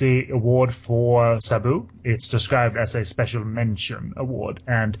Quixote Award for Sabu. It's described as a special mention award,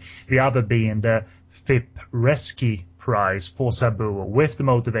 and the other being the Phip Reski Prize for Sabu, with the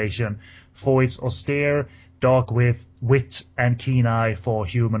motivation for its austere, dark wit and keen eye for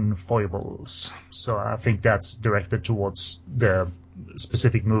human foibles. So I think that's directed towards the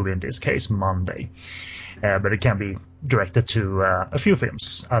specific movie, in this case, Monday. But it can be directed to a few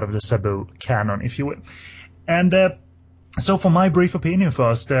films out of the Sabu canon, if you will. And so for my brief opinion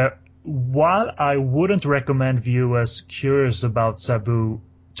first, while I wouldn't recommend viewers curious about Sabu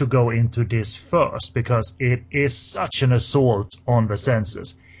to go into this first, because it is such an assault on the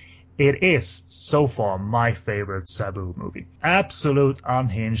senses, it is so far my favorite Sabu movie. Absolute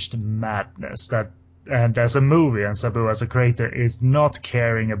unhinged madness and as a movie, and Sabu as a creator is not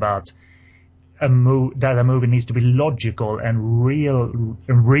caring about a movie needs to be logical and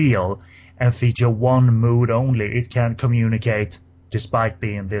real and feature one mood only. It can communicate despite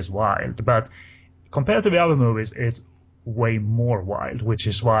being this wild. But compared to the other movies, it's way more wild, which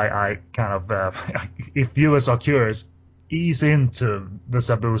is why I kind of, if viewers are curious, ease into the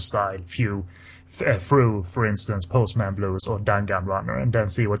Sabu style through, for instance, Postman Blues or Danganronpa, and then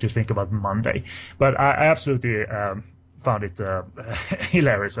see what you think about Monday. But I absolutely found it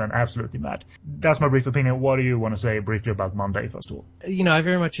hilarious and absolutely mad. That's my brief opinion. What do you want to say briefly about Monday, first of all? I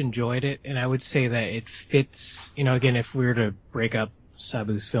very much enjoyed it, and I would say that it fits, again, if we were to break up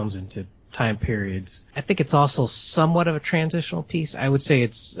Sabu's films into time periods, I think it's also somewhat of a transitional piece. I would say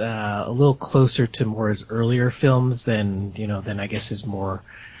it's a little closer to more his earlier films than I guess his more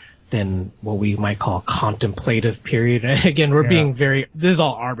than what we might call contemplative period. Again, we're being this is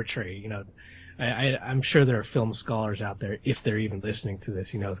all arbitrary, I'm sure there are film scholars out there, if they're even listening to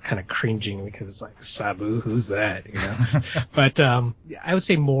this, it's kind of cringing because it's like, Sabu, who's that, But I would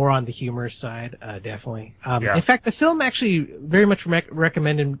say more on the humorous side, definitely. In fact, the film actually very much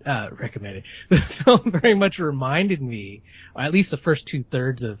recommended. The film very much reminded me, or at least the first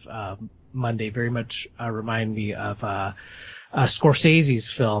 2/3 of Monday, very much remind me of Scorsese's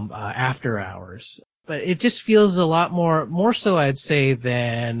film After Hours. But it just feels a lot more so, I'd say,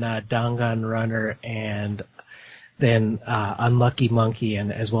 than Danganronpa and then Unlucky Monkey,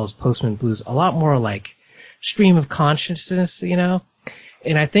 and as well as Postman Blues. A lot more like stream of consciousness, And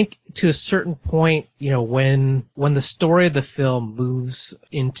I think to a certain point, when the story of the film moves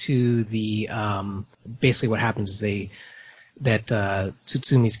into the basically what happens is that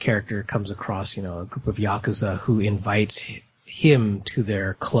Tsutsumi's character comes across, a group of Yakuza who invites him to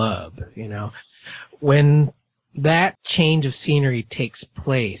their club, When that change of scenery takes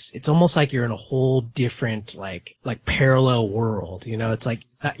place, it's almost like you're in a whole different, like parallel world, It's like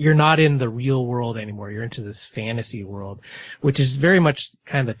you're not in the real world anymore. You're into this fantasy world, which is very much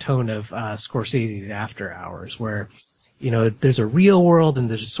kind of the tone of Scorsese's After Hours, where, there's a real world and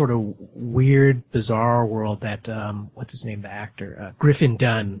there's a sort of weird, bizarre world that, what's his name, the actor, Griffin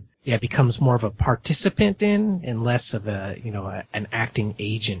Dunn, becomes more of a participant in and less of an acting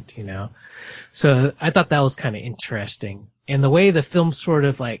agent, So I thought that was kind of interesting. And the way the film sort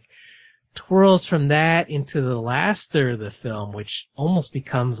of like twirls from that into the last third of the film, which almost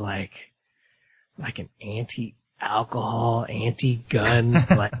becomes like an anti-alcohol, anti-gun,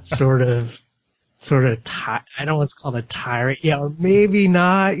 like sort of I don't know what's called a tyrant. Yeah, or maybe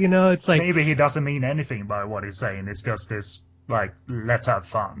not, it's like. Maybe he doesn't mean anything by what he's saying. It's just this, like, let's have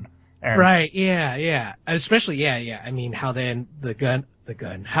fun. And right, yeah. Especially, I mean, how then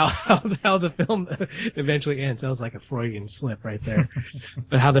how the film eventually ends. That was like a Freudian slip right there.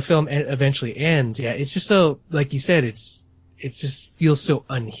 But how the film eventually ends, it's just so, like you said, it just feels so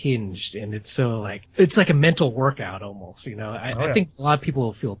unhinged, and it's so it's like a mental workout almost, I think a lot of people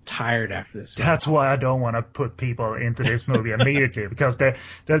will feel tired after this. That's why I don't want to put people into this movie immediately, because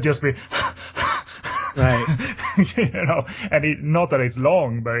they'll just be right. And not that it's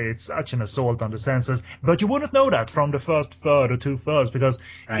long, but it's such an assault on the senses. But you wouldn't know that from the first third or 2/3, because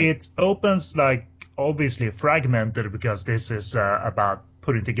it opens like obviously fragmented, because this is about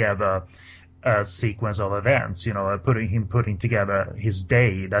putting together a sequence of events, putting together his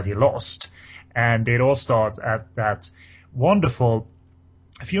day that he lost. And it all starts at that wonderful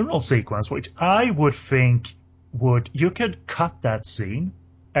funeral sequence, which I would think you could cut that scene,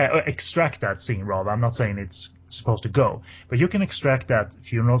 extract that scene rather. I'm not saying it's supposed to go, but you can extract that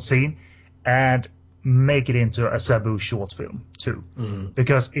funeral scene and make it into a Sabu short film too,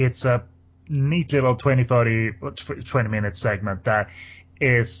 because it's a neat little 20 minute segment that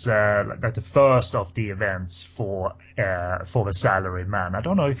is like the first of the events for the salaried man. I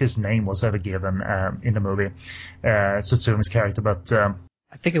don't know if his name was ever given in the movie, Tsutsumi's character, but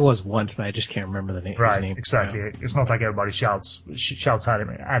I think it was once, but I just can't remember the name. Right, his name. Exactly. Yeah. It's not like everybody shouts at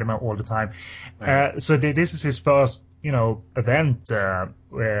him all the time. Right. So this is his first, event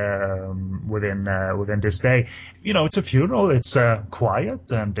within this day. It's a funeral. It's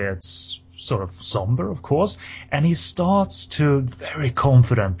quiet and it's sort of somber, of course. And he starts to very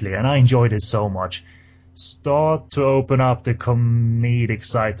confidently, and I enjoyed it so much, start to open up the comedic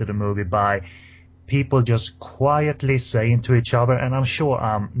side of the movie by people just quietly saying to each other, and I'm sure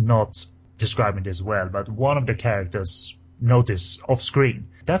I'm not describing this well, but one of the characters notice off screen,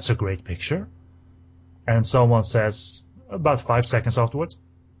 "That's a great picture." And someone says about 5 seconds afterwards,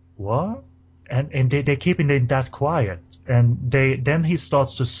 "What?" And they keep it that quiet. And then he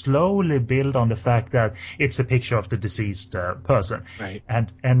starts to slowly build on the fact that it's a picture of the deceased person. Right.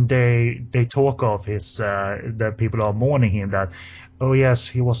 And they talk of the people are mourning him, that, oh yes,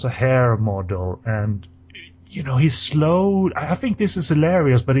 he was a hair model, and he's slow. I think this is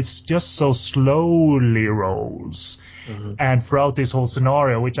hilarious, but it's just so slowly rolls. Mm-hmm. And throughout this whole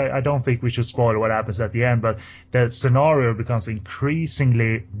scenario, which I don't think we should spoil what happens at the end, but the scenario becomes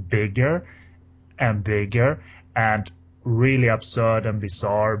increasingly bigger and bigger and really absurd and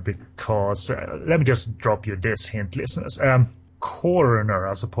bizarre because, let me just drop you this hint, listeners. Coroner,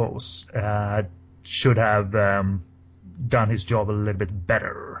 I suppose, should have done his job a little bit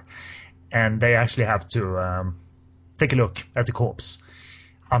better. And they actually have to take a look at the corpse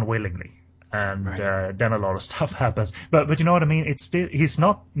unwillingly. And right. Then a lot of stuff happens. But you know what I mean? It's still, he's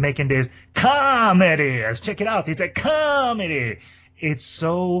not making this comedy. Check it out. It's a comedy. It's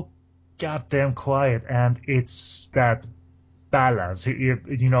so goddamn quiet, and it's that balance.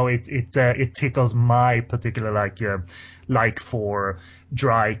 It tickles my particular like for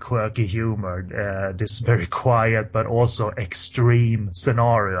dry, quirky humor. This very quiet but also extreme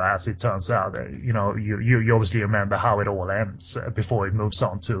scenario, as it turns out. You obviously remember how it all ends before it moves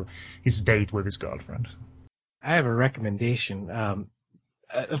on to his date with his girlfriend. I have a recommendation.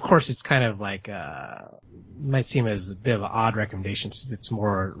 Of course, it's kind of like might seem as a bit of an odd recommendation since it's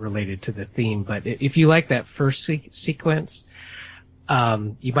more related to the theme. But if you like that first sequence,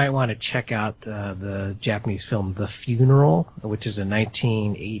 you might want to check out the Japanese film The Funeral, which is a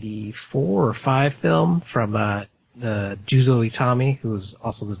 1984 or 5 film from Juzo Itami, who is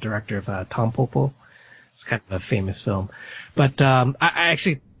also the director of Tampopo. It's kind of a famous film. But I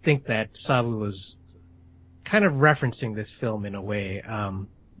actually think that Sabu was kind of referencing this film in a way.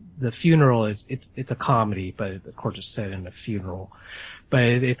 The Funeral it's a comedy, but of course it's set in a funeral. But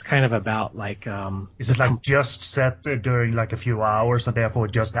it's kind of about is it just set during a few hours and therefore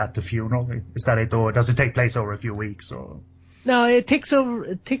just at the funeral? Is that it, or does it take place over a few weeks? Or no, it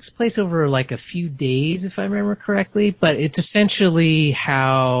takes place over a few days, if I remember correctly. But it's essentially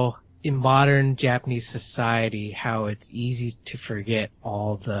how in modern Japanese society, how it's easy to forget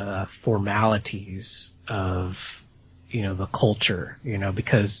all the formalities of the culture,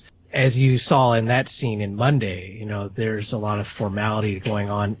 because as you saw in that scene in Monday, there's a lot of formality going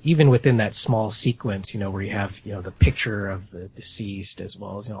on, even within that small sequence, where you have, the picture of the deceased as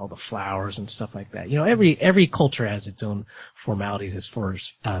well as, all the flowers and stuff like that. Every culture has its own formalities as far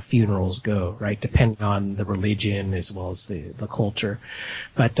as funerals go, right? Depending on the religion as well as the culture.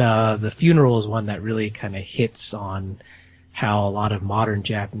 But the funeral is one that really kind of hits on how a lot of modern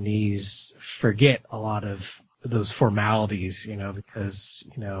Japanese forget a lot of those formalities, because,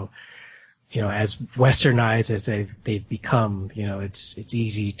 as westernized as they've become, it's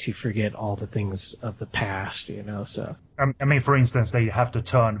easy to forget all the things of the past, so. I mean, for instance, they have to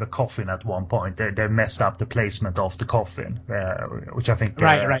turn the coffin at one point. They messed up the placement of the coffin, which I think...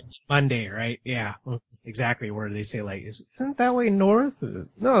 Right. Monday, right? Yeah, exactly. Where they say, isn't that way north?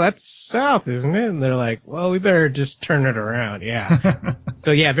 No, that's south, isn't it? And they're like, well, we better just turn it around. Yeah.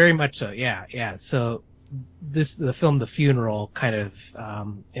 So, yeah, very much so. Yeah. So, the film The Funeral kind of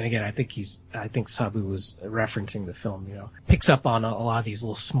and again I think Sabu was referencing the film, picks up on a lot of these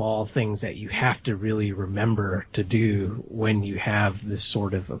little small things that you have to really remember to do when you have this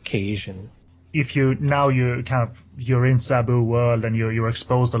sort of occasion. If you're in Sabu world and you're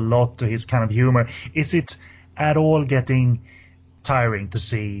exposed a lot to his kind of humor, is it at all getting tiring to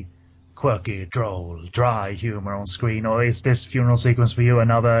see quirky, droll, dry humor on screen, or is this funeral sequence for you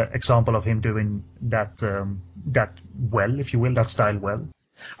another example of him doing that well, if you will, that style well?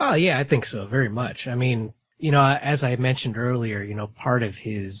 Oh yeah, I think so, very much. I mean, as I mentioned earlier, part of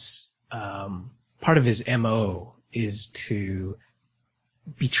his MO is to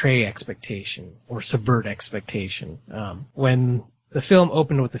betray expectation or subvert expectation. When the film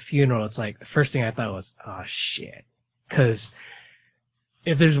opened with The Funeral, it's the first thing I thought was, oh shit, because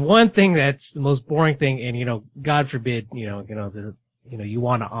if there's one thing that's the most boring thing, and God forbid, you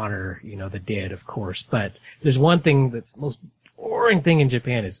want to honor, the dead, of course, but there's one thing that's the most boring thing in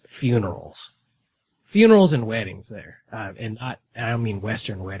Japan is funerals and weddings there, and I don't mean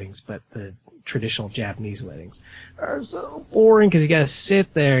Western weddings, but the traditional Japanese weddings are so boring because you got to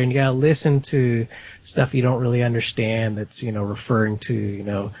sit there and you got to listen to stuff you don't really understand. That's referring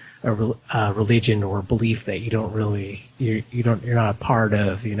to a religion or belief that you don't really, you're not a part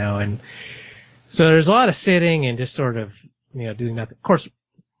of, and so there's a lot of sitting and just sort of, doing nothing. Of course,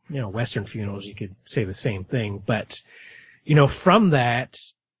 Western funerals, you could say the same thing, but, from that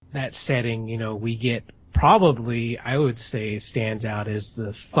setting, we get probably, I would say, stands out as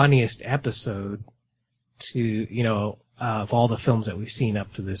the funniest episode to, of all the films that we've seen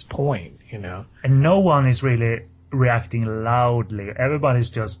up to this point, And no one is really reacting loudly.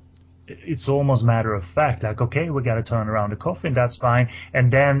 Everybody's just it's almost matter of fact, like, okay, we got to turn around the coffin, that's fine.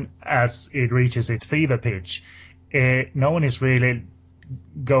 And then as it reaches its fever pitch, no one is really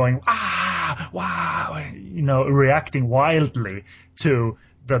going, wow, reacting wildly to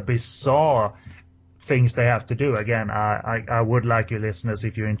the bizarre things they have to do. Again, I would like you listeners,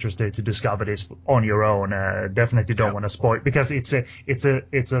 if you're interested, to discover this on your own. Definitely don't want to spoil, because it's a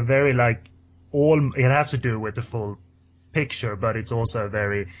very, like, it has to do with the full picture, but it's also a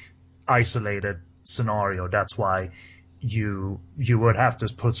very isolated scenario. That's why you would have to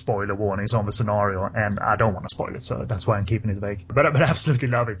put spoiler warnings on the scenario, and I don't want to spoil it, so that's why I'm keeping it vague. But I absolutely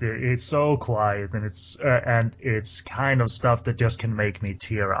love it. It's so quiet, and it's kind of stuff that just can make me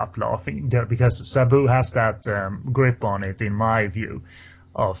tear up laughing, because Sabu has that grip on it, in my view,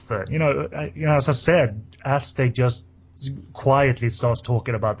 of as I said, as they just quietly starts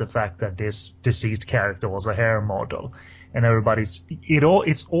talking about the fact that this deceased character was a hair model, and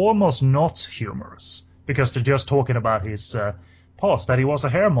it's almost not humorous, because they're just talking about his past, that he was a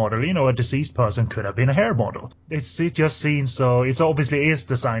hair model. A deceased person could have been a hair model. It just seems so. It obviously is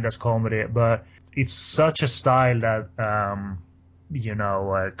designed as comedy, but it's such a style that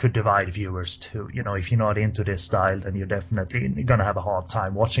could divide viewers too. If you're not into this style, then you're definitely gonna have a hard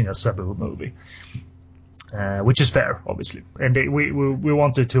time watching a Sabu movie, which is fair, obviously. And we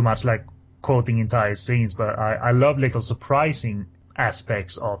won't do too much like quoting entire scenes, but I love little surprising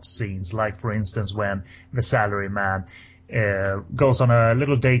aspects of scenes, like for instance when the salaryman goes on a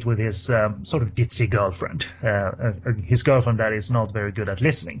little date with his sort of ditzy girlfriend, his girlfriend that is not very good at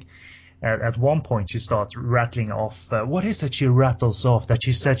listening. At one point she starts rattling off, what is it she rattles off, that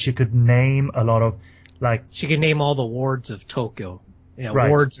she said she could name a lot of, like... She could name all the wards of Tokyo. Right.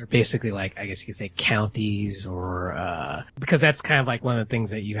 Wards are basically like, I guess you could say, counties, or because that's kind of like one of the things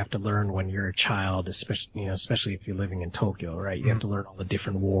that you have to learn when you're a child, especially if you're living in Tokyo, right? You have to learn all the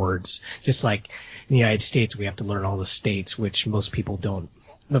different wards. Just like in the United States, we have to learn all the states, which most people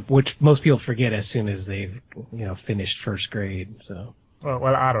forget as soon as they've finished first grade. So.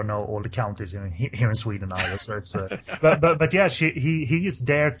 Well, I don't know all the counties here in Sweden either. So it's but yeah, he is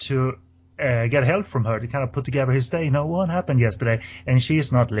there to get help from her to kind of put together his day. What happened yesterday? And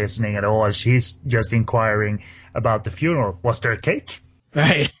she's not listening at all. She's just inquiring about the funeral. Was there a cake?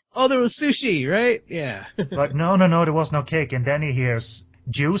 Right. Oh, there was sushi, right? Yeah. But no, there was no cake. And then he hears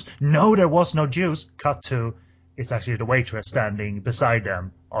juice. No, there was no juice. Cut to, it's actually the waitress standing beside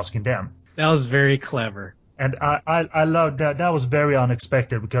them, asking them. That was very clever. And I love that. That was very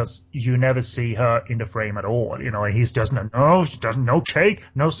unexpected, because you never see her in the frame at all. And he's just, no, she doesn't, no cake,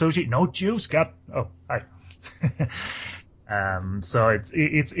 no sushi, no juice. Hi. So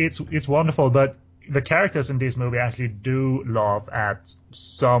it's wonderful. But the characters in this movie actually do laugh at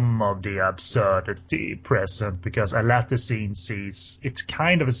some of the absurdity present, because a latter scene it's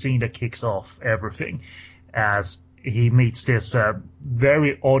kind of a scene that kicks off everything, as he meets this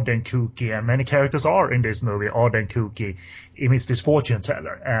very odd and kooky, and many characters are in this movie odd and kooky. He meets this fortune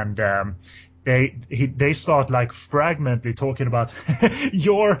teller, and they start like fragmentally talking about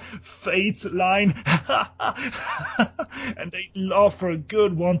your fate line, and they laugh for a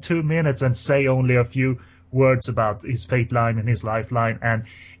good 1-2 minutes and say only a few words about his fate line and his lifeline. And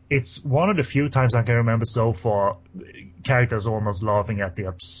it's one of the few times I can remember so far characters almost laughing at the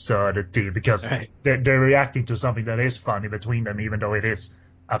absurdity, because they're reacting to something that is funny between them, even though it is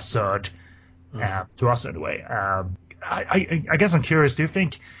absurd to us anyway. I guess I'm curious, do you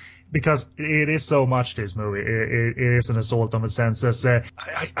think, because it is so much, this movie, it is an assault on the senses,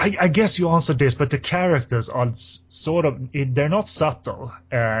 I guess you answered this, but the characters are sort of, they're not subtle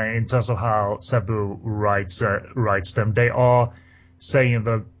in terms of how Sabu writes them. They are saying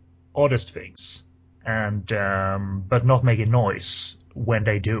the oddest things, and but not making noise when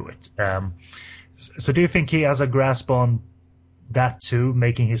they do it. So do you think he has a grasp on that too,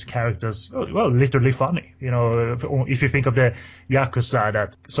 making his characters, well, literally funny? If you think of the Yakuza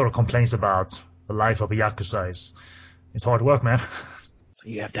that sort of complains about the life of a Yakuza, it's hard work, man. So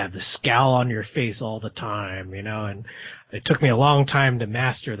you have to have the scowl on your face all the time, and it took me a long time to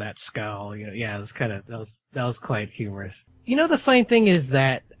master that scowl. Yeah, it was that was quite humorous. The funny thing is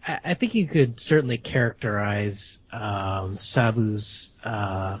that I think you could certainly characterize Sabu's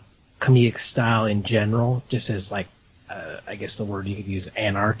comedic style in general just as, like, I guess the word you could use,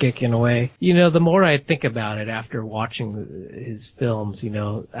 anarchic in a way. The more I think about it after watching his films,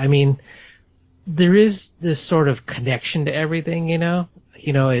 I mean, there is this sort of connection to everything,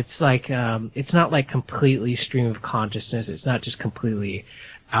 it's like, it's not like completely stream of consciousness. It's not just completely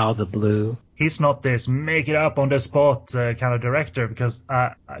out of the blue. He's not this make it up on the spot kind of director, because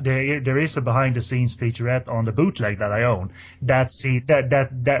there is a behind the scenes featurette on the bootleg that I own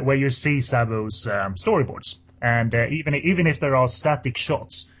that where you see Sabu's storyboards, and even if there are static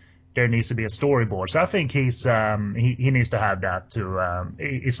shots, there needs to be a storyboard. So I think he needs to have that too.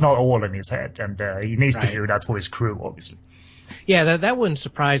 It's not all in his head, and he needs to do that for his crew, obviously. Yeah, that wouldn't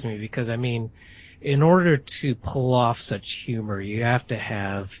surprise me, because I mean, in order to pull off such humor, you have to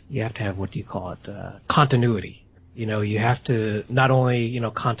have what do you call it? Continuity. You have to not only,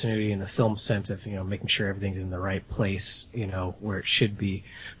 continuity in the film sense of, making sure everything's in the right place, where it should be,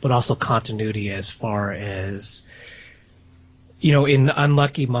 but also continuity as far as, in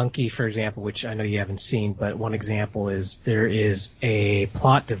Unlucky Monkey, for example, which I know you haven't seen, but one example is there is a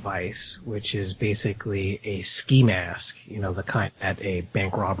plot device, which is basically a ski mask, the kind that a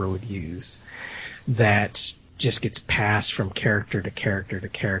bank robber would use, that just gets passed from character to character to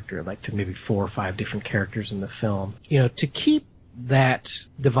character, like to maybe 4 or 5 different characters in the film. To keep that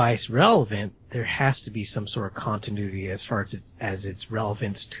device relevant, there has to be some sort of continuity as far as its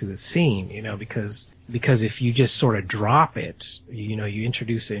relevance to the scene, because if you just sort of drop it, you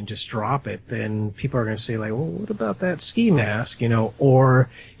introduce it and just drop it, then people are going to say like, well, what about that ski mask, or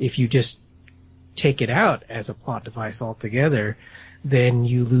if you just take it out as a plot device altogether, then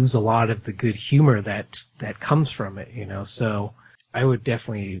you lose a lot of the good humor that comes from it, So I would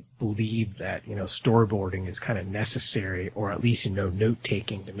definitely believe that, storyboarding is kind of necessary, or at least, note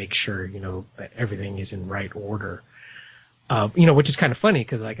taking to make sure, that everything is in right order. Which is kind of funny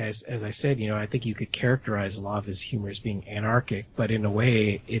because, like as I said, I think you could characterize a lot of his humor as being anarchic, but in a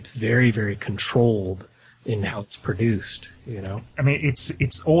way, it's very, very controlled in how it's produced, I mean,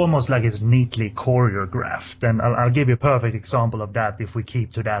 it's almost like it's neatly choreographed, and I'll give you a perfect example of that if we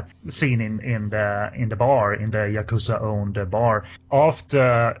keep to that scene in the bar, in the Yakuza-owned bar.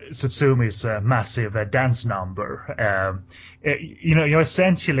 After Satsumi's massive dance number,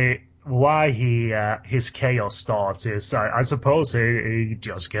 essentially why his chaos starts is, I suppose he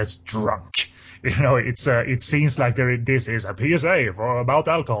just gets drunk. It seems like this is a PSA about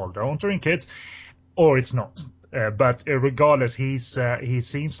alcohol. Don't drink it. Or it's not. But regardless, he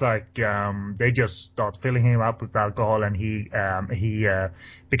seems like they just start filling him up with alcohol, and he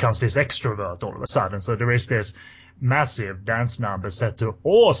becomes this extrovert all of a sudden. So there is this massive dance number set to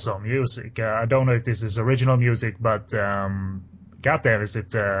awesome music. I don't know if this is original music, but goddamn, is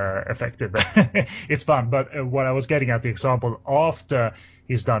it effective? It's fun. But what I was getting at, the example, after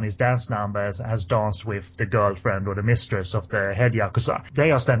he's done his dance number, has danced with the girlfriend or the mistress of the head Yakuza.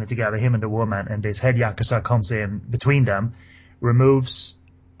 They are standing together, him and the woman, and this head Yakuza comes in between them, removes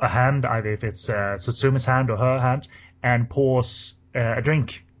a hand, either if it's Satsumi's hand or her hand, and pours a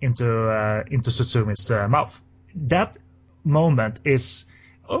drink into Satsumi's mouth. That moment is,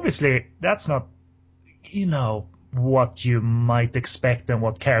 obviously, that's not, what you might expect and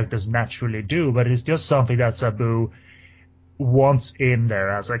what characters naturally do, but it's just something that Sabu wants in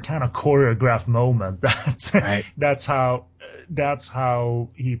there as a kind of choreographed moment. That's how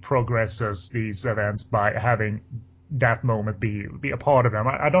he progresses these events, by having that moment be a part of them.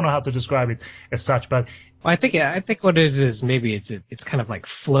 I don't know how to describe it as such, but I think what it is maybe it's kind of like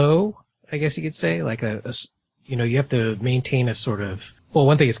flow, I guess you could say, like you have to maintain a sort of, well,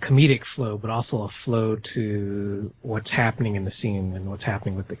 one thing is comedic flow, but also a flow to what's happening in the scene and what's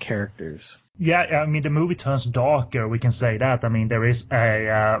happening with the characters. Yeah, I mean, the movie turns darker, we can say that. I mean, there is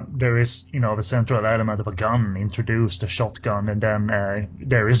the central element of a gun introduced, a shotgun, and then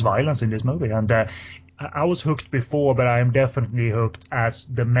there is violence in this movie. And I was hooked before, but I am definitely hooked as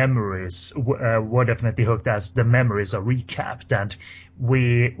the memories were definitely hooked as the memories are recapped, and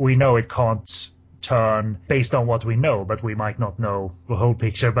we know it can't turn based on what we know, but we might not know the whole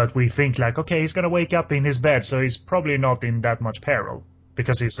picture. But we think like, okay, he's gonna wake up in his bed, so he's probably not in that much peril,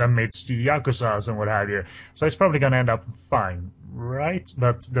 because he's amidst the Yakuzas and what have you. So it's probably going to end up fine, right?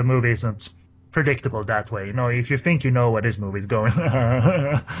 But the movie isn't predictable that way. If you think you know where this movie is going,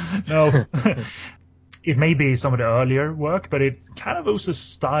 no. It may be some of the earlier work, but it kind of oozes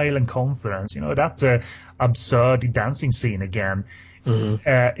style and confidence. That absurd dancing scene again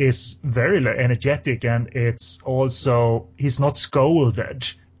is very energetic, and it's also, he's not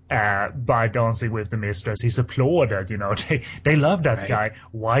scolded by dancing with the mistress. He's applauded, they love that guy.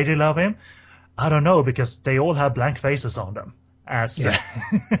 Why they love him? I don't know, because they all have blank faces on them as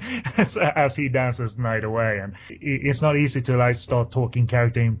he dances the night away. And it's not easy to start talking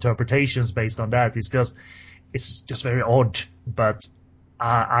character interpretations based on that. It's just very odd, but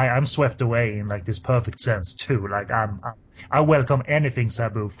I'm swept away in this perfect sense too. I welcome anything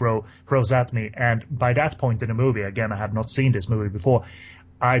Sabu throws at me, and by that point in the movie, again, I have not seen this movie before,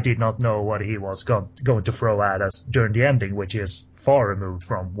 I did not know what he was going to throw at us during the ending, which is far removed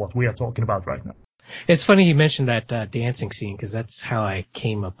from what we are talking about right now. It's funny you mentioned that dancing scene, because that's how I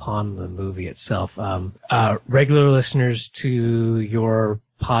came upon the movie itself. Regular listeners to your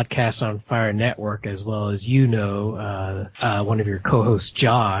podcast on Fire Network, as well as one of your co-hosts,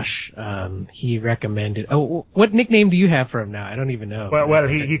 Josh, he recommended. Oh, what nickname do you have for him now? I don't even know. Well,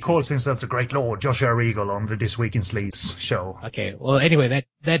 he calls himself the Great Lord, Joshua Regal, on the This Week in Sleaze show. Okay, well, anyway,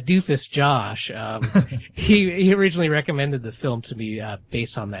 that doofus Josh, he originally recommended the film to me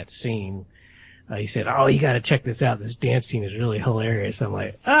based on that scene. He said, "Oh, you got to check this out. This dance scene is really hilarious." I'm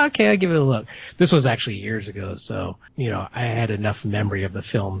like, "Okay, I'll give it a look." This was actually years ago, so I had enough memory of the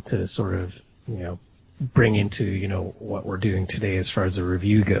film to sort of bring into what we're doing today as far as the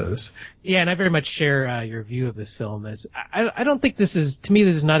review goes. Yeah, and I very much share your view of this film. As I don't think this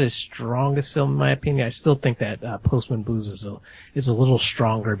is not his strongest film in my opinion. I still think that Postman Blues is a little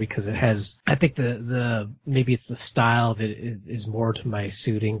stronger because it has. I think the maybe it's the style of it is more to my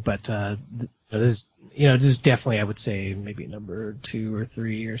suiting, but. This is definitely, I would say, maybe number 2 or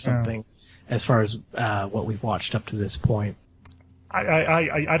 3 or something, as far as what we've watched up to this point.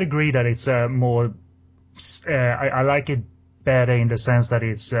 I'd agree that it's more. I like it better in the sense that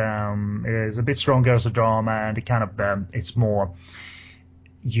it's a bit stronger as a drama, and it kind of it's more.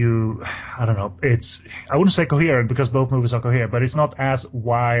 I don't know. I wouldn't say coherent because both movies are coherent, but it's not as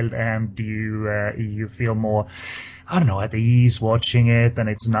wild, and you feel more. I don't know, at ease watching it, and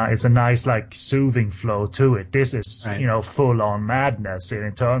it's a nice like soothing flow to it. This is right. Full on madness, and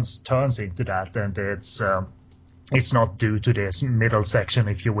it turns into that, and it's not due to this middle section,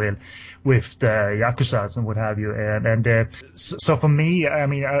 if you will, with the Yakuza and what have you. And so for me, I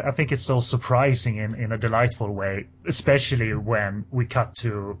mean, I think it's so surprising in a delightful way, especially when we cut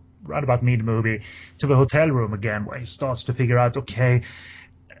to right about mid-movie to the hotel room again, where he starts to figure out, okay,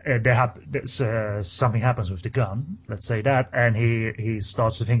 something happens with the gun, let's say that, and he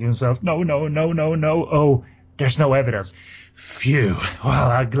starts to think to himself, no, oh, there's no evidence. Phew, well,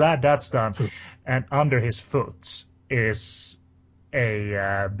 I'm glad that's done. And under his foot is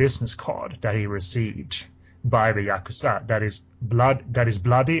a business card that he received by the Yakuza that is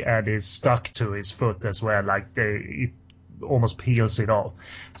bloody and is stuck to his foot as well, like it almost peels it off.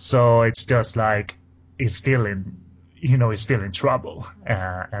 So it's just like he's still in trouble,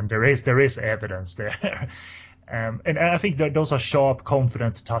 and there is evidence there. And I think that those are sharp,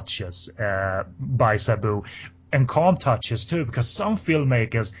 confident touches by Sabu, and calm touches too, because some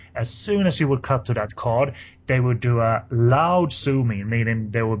filmmakers, as soon as you would cut to that card, they would do a loud zooming,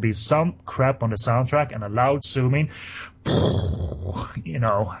 meaning there would be some crap on the soundtrack and a loud zooming,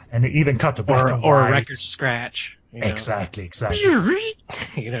 and even cut to black and white. Or a record scratch. Exactly.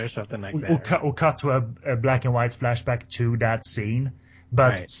 Or something like that. Or cut to a black and white flashback to that scene.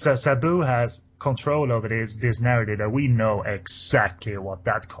 But right. Sabu has control over this narrative that we know exactly what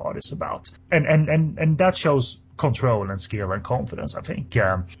that card is about. And that shows control and skill and confidence, I think.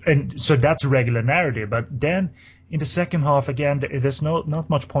 And so that's a regular narrative. But then in the second half, again, there's not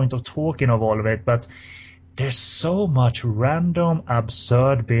much point of talking of all of it, but there's so much random,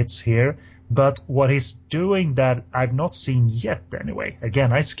 absurd bits here. But what he's doing that I've not seen yet anyway.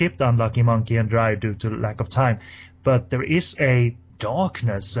 Again, I skipped Unlucky Monkey and Drive due to lack of time. But there is a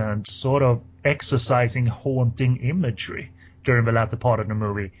darkness and sort of exercising, haunting imagery during the latter part of the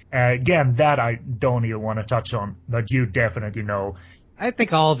movie. Again, that I don't even want to touch on, but you definitely know. I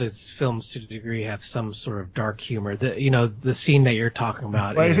think all of his films, to a degree, have some sort of dark humor. The scene that you're talking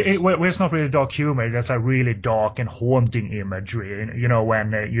about. Well, it's not really dark humor. That's a really dark and haunting imagery.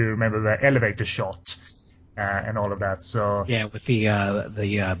 When you remember the elevator shot and all of that. So yeah, with the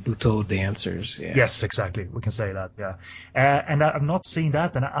Butoh dancers. Yeah. Yes, exactly. We can say that. Yeah, and I've not seen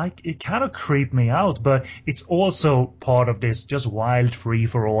that, and it kind of creeped me out. But it's also part of this just wild free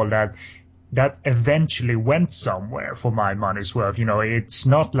for all that eventually went somewhere for my money's worth. It's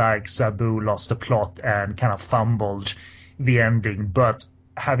not like Sabu lost the plot and kind of fumbled the ending. But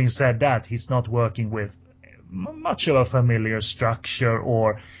having said that, he's not working with much of a familiar structure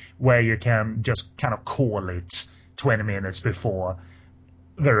or where you can just kind of call it 20 minutes before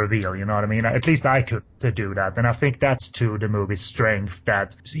the reveal, you know what I mean? At least I could to do that. And I think that's to the movie's strength,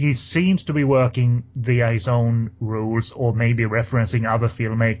 that he seems to be working via his own rules, or maybe referencing other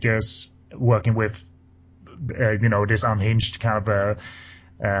filmmakers working with this unhinged kind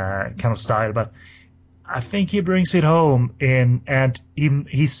of style, but I think he brings it home and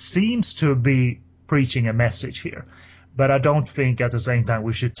he seems to be preaching a message here, but I don't think at the same time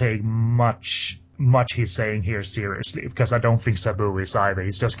we should take much much he's saying here seriously, because I don't think Sabu is either.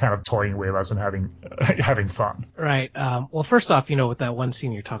 He's just kind of toying with us and having fun. Right. Well, first off, with that one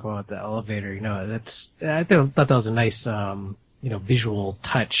scene you're talking about, the elevator, I thought that was a nice, visual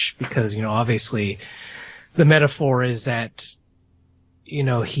touch, because, obviously the metaphor is that,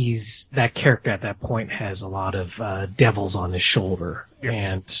 that character at that point has a lot of devils on his shoulder.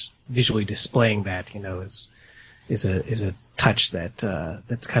 Yes. And visually displaying that, is a touch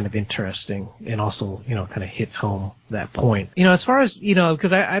that's kind of interesting, and also, kind of hits home that point. As far as,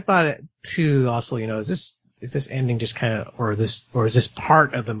 because I thought it too also, is this ending just kind of, or is this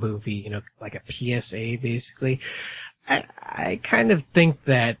part of the movie, like a PSA basically? I kind of think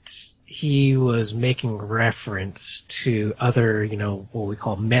that he was making reference to other, what we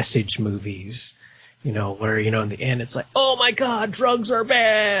call message movies, where, in the end it's like, oh my God, drugs are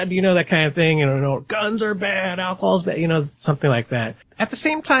bad, that kind of thing, guns are bad, alcohol's bad, something like that. At the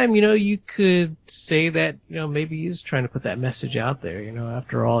same time, you could say that, maybe he's trying to put that message out there,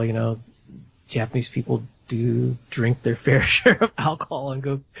 after all, Japanese people do drink their fair share of alcohol and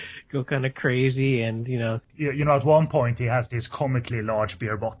go kind of crazy, and at one point he has this comically large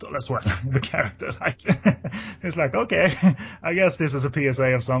beer bottle as well. The character, like, it's like, okay, I guess this is a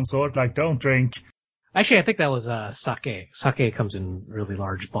PSA of some sort, like, don't drink. Actually, I think that was sake. Sake comes in really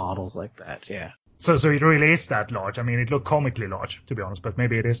large bottles like that. Yeah. So it really is that large. I mean, it looked comically large, to be honest, but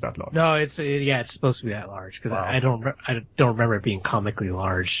maybe it is that large. No, it's supposed to be that large, because wow. I don't remember it being comically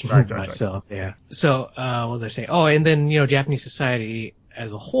large myself. Right. Yeah. So what was I saying? Oh, and then Japanese society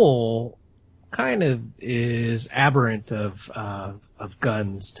as a whole kind of is aberrant of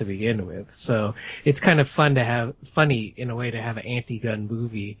guns to begin with. So it's kind of funny in a way to have an anti-gun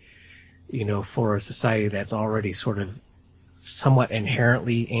movie, for a society that's already sort of somewhat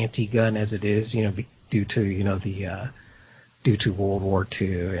inherently anti-gun as it is, due to due to World War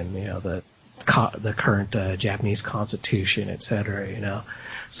II and the current Japanese Constitution, etc.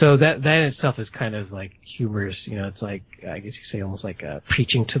 So that in itself is kind of like humorous. It's like, I guess you say almost like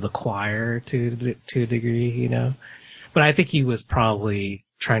preaching to the choir to a degree. But I think he was probably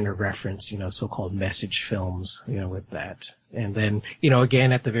trying to reference, so-called message films, with that. And then,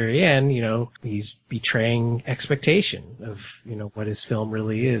 again, at the very end, he's betraying expectation of, what his film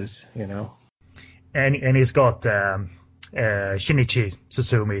really is, And he's got Shinichi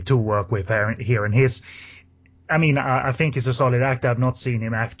Tsutsumi to work with here, and I think he's a solid actor. I've not seen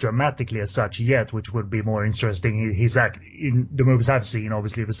him act dramatically as such yet, which would be more interesting. He's in the movies I've seen,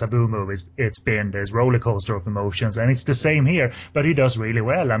 obviously the Sabu movies, it's been this roller coaster of emotions, and it's the same here, but he does really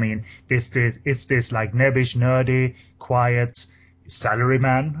well. I mean, it's this like nebbish, nerdy, quiet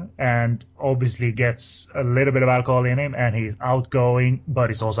salaryman, and obviously gets a little bit of alcohol in him, and he's outgoing, but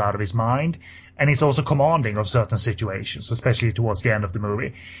he's also out of his mind. And he's also commanding of certain situations, especially towards the end of the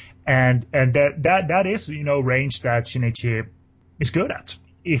movie. And that is, range that Shinichi is good at.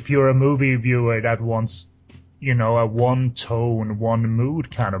 If you're a movie viewer that wants, a one tone, one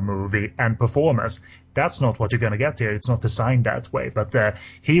mood kind of movie and performance, that's not what you're going to get here. It's not designed that way. But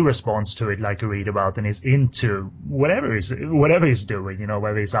he responds to it like you read about, and is into whatever he's doing,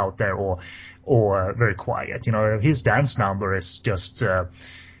 whether he's out there or very quiet. His dance number is just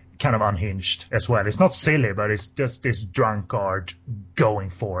kind of unhinged as well. It's not silly, but it's just this drunkard going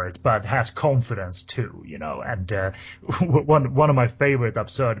for it, but has confidence too, And one of my favorite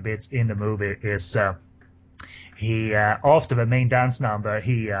absurd bits in the movie is he after the main dance number,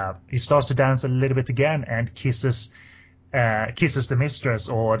 he starts to dance a little bit again and kisses the mistress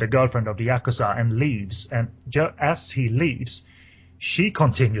or the girlfriend of the Yakuza and leaves. And as he leaves, she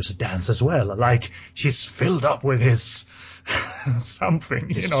continues to dance as well, like she's filled up with his something,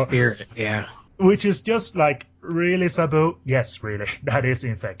 his spirit, yeah. Which is just like, really, Sabu? Yes, really, that is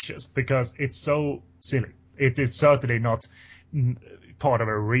infectious, because it's so silly. It's certainly not part of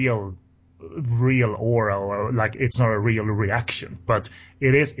a real aura, or like it's not a real reaction, but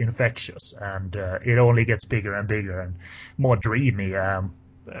it is infectious, and it only gets bigger and bigger and more dreamy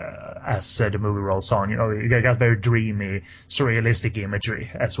as the movie rolls on. You got very dreamy, surrealistic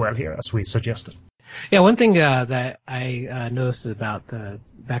imagery as well here, as we suggested. Yeah, one thing that I noticed about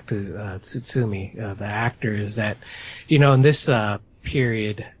back to Tsutsumi, the actor, is that, in this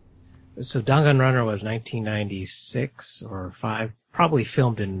period, so Danganronpa was 1996 or 5, probably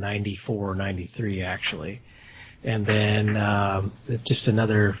filmed in 94 or 93 actually. And then just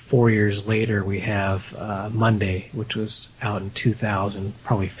another 4 years later, we have Monday, which was out in 2000,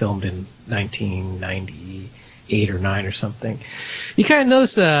 probably filmed in 1998 or 9 or something. You kind of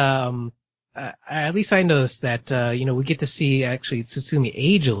notice, at least I noticed that, we get to see actually Tsutsumi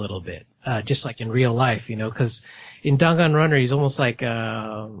age a little bit. just like in real life, because in Danganronpa he's almost like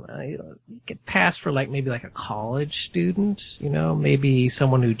you get passed for like maybe like a college student, maybe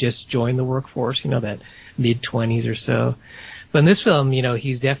someone who just joined the workforce, that mid-20s or so. But in this film,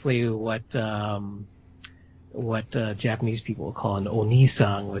 he's definitely what Japanese people will call an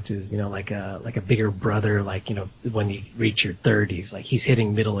onisan, which is like a bigger brother, like when you reach your 30s, like he's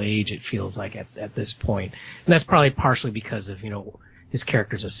hitting middle age, it feels like at this point. And that's probably partially because of his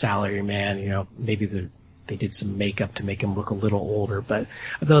character's a salaryman, maybe they did some makeup to make him look a little older, but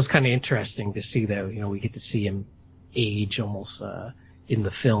that was kind of interesting to see that we get to see him age almost in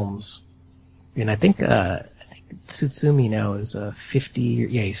the films. And I think Tsutsumi now is 50.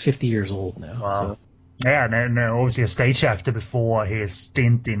 Yeah, he's 50 years old now. Wow. So. Yeah, and obviously a stage actor before his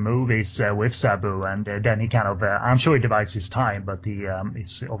stint in movies with Sabu, and then he kind of, I'm sure he divides his time, but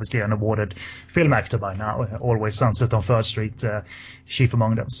he's obviously an awarded film actor by now. Always Sunset on 3rd Street, chief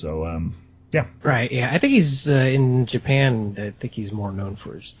among them. So, yeah. Right, yeah. I think he's in Japan, I think he's more known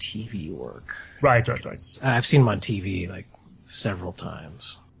for his TV work. Right. I've seen him on TV like several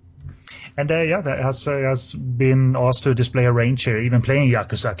times. And that has been asked to display a range here, even playing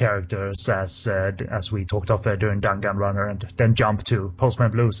Yakuza characters as we talked of during Danganronpa, and then jump to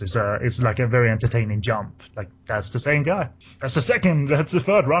Postman Blues is like a very entertaining jump. Like that's the same guy. That's the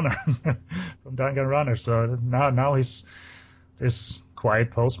third runner from Danganronpa. So now he's this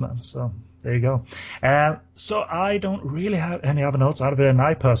quiet postman. So there you go. So I don't really have any other notes out of it, and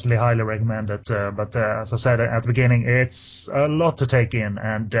I personally highly recommend it. But as I said at the beginning, it's a lot to take in,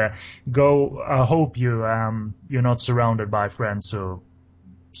 and go. I hope you're not surrounded by friends who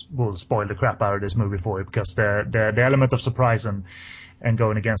will spoil the crap out of this movie for you, because the element of surprise and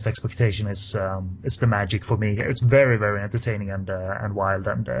going against expectation is the magic for me. It's very, very entertaining and wild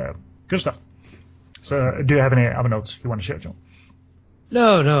and good stuff. So do you have any other notes you want to share, John?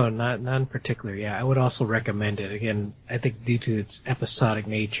 No, not in particular. Yeah, I would also recommend it. Again, I think due to its episodic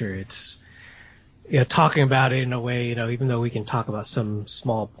nature, it's talking about it in a way, even though we can talk about some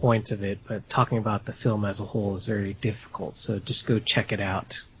small points of it, but talking about the film as a whole is very difficult. So just go check it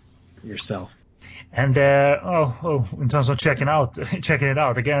out yourself. And in terms of checking it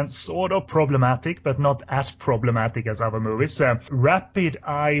out again, sort of problematic, but not as problematic as other movies. Rapid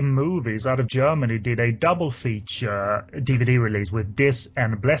Eye Movies out of Germany did a double feature DVD release with this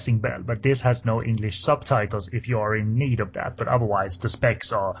and Blessing Bell, but this has no English subtitles if you are in need of that. But otherwise, the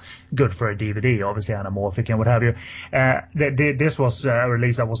specs are good for a DVD, obviously anamorphic and what have you. This was a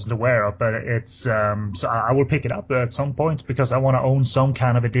release I wasn't aware of, but it's so I will pick it up at some point because I want to own some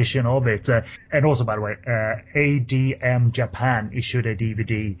kind of edition of it. And also, by the way, ADM Japan issued a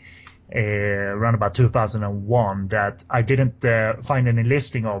DVD around about 2001 that I didn't find any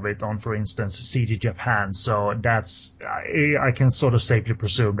listing of it on, for instance, CD Japan. So that's I can sort of safely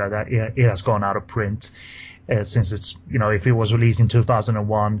presume that it has gone out of print since it's if it was released in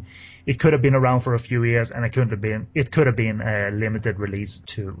 2001. It could have been around for a few years, and it could have been a limited release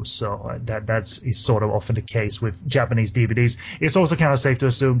too. So that's sort of often the case with Japanese DVDs. It's also kind of safe to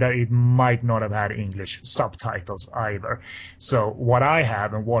assume that it might not have had English subtitles either. So what I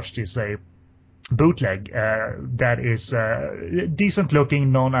have and watched is a bootleg that is a decent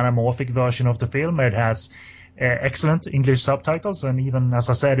looking non-anamorphic version of the film. It has excellent English subtitles, and even,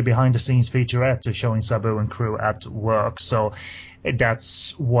 as I said, a behind-the-scenes featurette showing Sabu and crew at work. So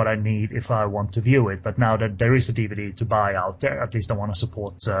that's what I need if I want to view it. But now that there is a DVD to buy out there, at least I want to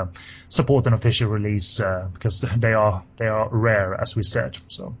support an official release because they are rare, as we said.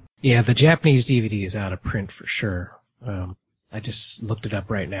 So yeah, the Japanese DVD is out of print for sure. I just looked it up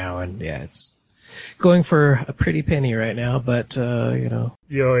right now, and yeah, it's going for a pretty penny right now, but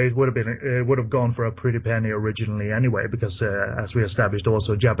it would have gone for a pretty penny originally anyway, because as we established,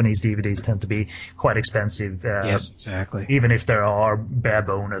 also Japanese DVDs tend to be quite expensive. Yes, exactly. Even if there are bare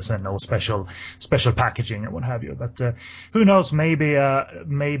bonus and no special packaging and what have you. But who knows? Maybe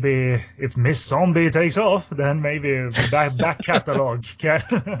if Miss Zombie takes off, then maybe back catalog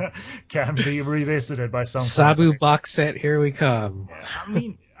can be revisited by some Sabu box set. Here we come.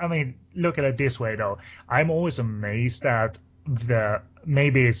 I mean, look at it this way, though. I'm always amazed at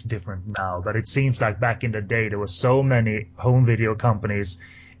maybe it's different now, but it seems like back in the day there were so many home video companies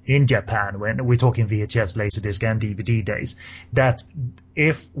in Japan, when we're talking VHS, Laserdisc, and DVD days, that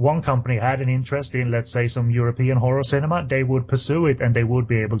if one company had an interest in, let's say, some European horror cinema, they would pursue it and they would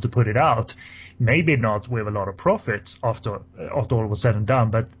be able to put it out. Maybe not with a lot of profits after all was said and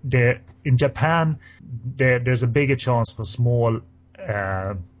done, but in Japan, there's a bigger chance for small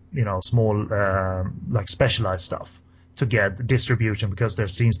like specialized stuff to get distribution, because there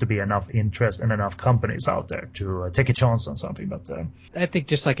seems to be enough interest and enough companies out there to take a chance on something. But I think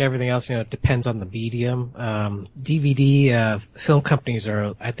just like everything else, it depends on the medium. DVD film companies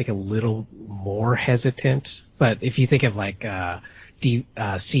are, I think, a little more hesitant. But if you think of like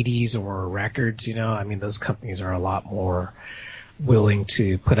CDs or records, those companies are a lot more willing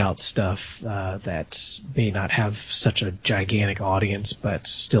to put out stuff that may not have such a gigantic audience, but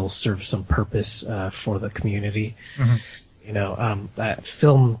still serve some purpose for the community.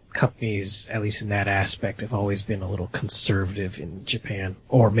 Film companies, at least in that aspect, have always been a little conservative in Japan,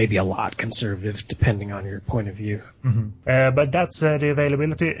 or maybe a lot conservative, depending on your point of view. But that's the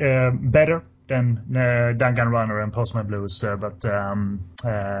availability. Better than Danganronpa and Postman Blues, but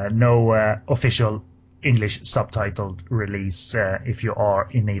no official English subtitled release if you are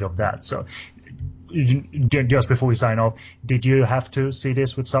in need of that. So just before we sign off, did you have to see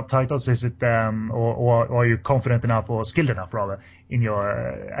this with subtitles? Is it or are you confident enough, or skilled enough rather, in your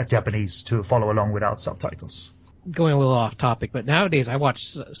at Japanese to follow along without subtitles? Going a little off topic, but nowadays I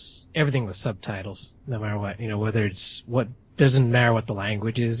watch everything with subtitles, no matter what, whether it's doesn't matter what the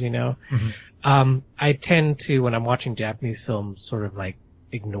language is, I tend to, when I'm watching Japanese films, sort of like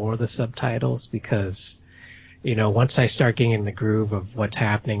ignore the subtitles, because once I start getting in the groove of what's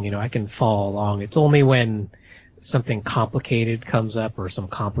happening, I can follow along. It's only when something complicated comes up, or some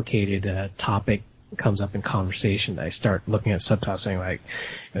complicated topic comes up in conversation, that I start looking at subtitles, saying like,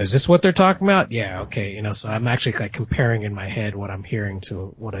 is this what they're talking about? Yeah, okay. So I'm actually like comparing in my head what I'm hearing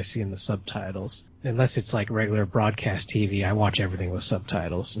to what I see in the subtitles. Unless it's like regular broadcast TV, I watch everything with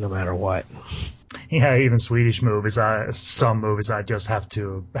subtitles, no matter what. Yeah, even Swedish movies, some movies I just have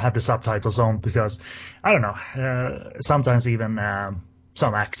to have the subtitles on, because, I don't know, sometimes even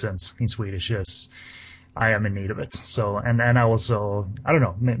some accents in Swedish, I am in need of it. So, and I also, I don't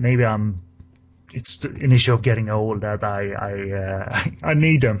know, maybe it's an issue of getting old that I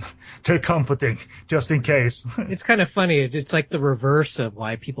need them. They're comforting, just in case. It's kind of funny. It's like the reverse of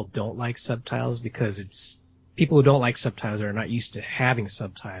why people don't like subtitles, because it's people who don't like subtitles are not used to having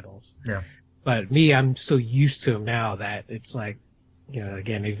subtitles. Yeah. But me, I'm so used to them now that it's like,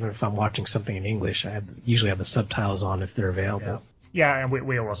 again, even if I'm watching something in English, I usually have the subtitles on if they're available. Yeah, and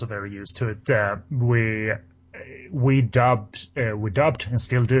we are also very used to it. We dubbed and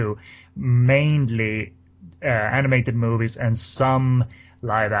still do mainly animated movies and some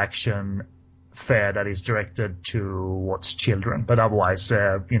live action fare that is directed towards children, but otherwise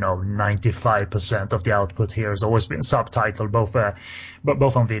 95% of the output here has always been subtitled, both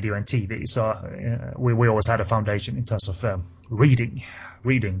on video and TV. So we always had a foundation in terms of reading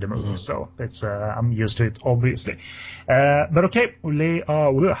the movie. So it's I'm used to it, obviously. But okay, we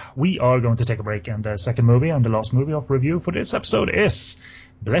are going to take a break, and the second movie and the last movie of review for this episode is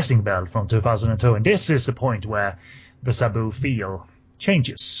Blessing Bell from 2002, and this is the point where the Sabu feel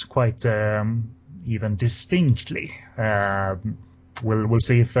changes quite even distinctly. We'll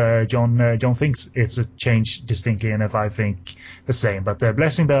see if John thinks it's a change distinctly, and if I think the same. But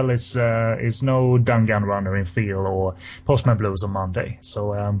Blessing Bell is no Danganronpa in feel or Postman Blues on Monday.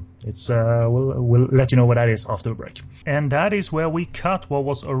 So it's we'll let you know what that is after the break. And that is where we cut what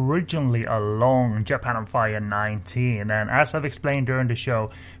was originally a long Japan on Fire 19. And as I've explained during the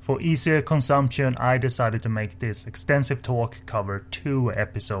show, for easier consumption, I decided to make this extensive talk cover 2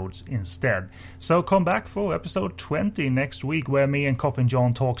 episodes instead. So come back for episode 20 next week, where me and Coffin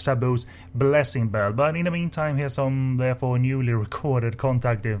John talk Sabu's Blessing Bell. But in the meantime, here's some therefore newly recorded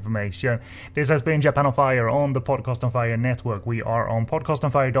contact information. This has been Japan on Fire on the Podcast on Fire network. We are on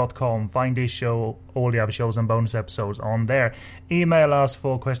podcastonfire.com. Find this show, all the other shows and bonus episodes on there. Email us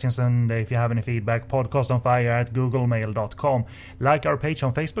for questions, and if you have any feedback, podcastonfire@googlemail.com. Like our page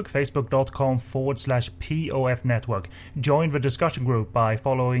on Facebook, facebook.com/POF network. Join the discussion group by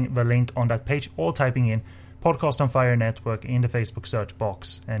following the link on that page or typing in Podcast on Fire Network in the Facebook search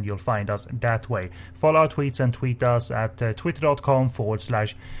box, and you'll find us that way. Follow our tweets and tweet us at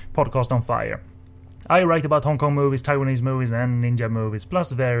twitter.com/Podcast on Fire. I write about Hong Kong movies, Taiwanese movies, and ninja movies,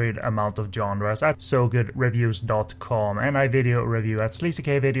 plus varied amount of genres at SoGoodReviews.com, and I video review at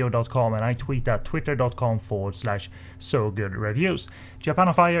sleazykvideo.com, and I tweet at twitter.com/SoGoodReviews. Japan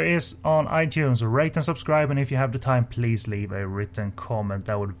on Fire is on iTunes. Rate and subscribe, and if you have the time, please leave a written comment.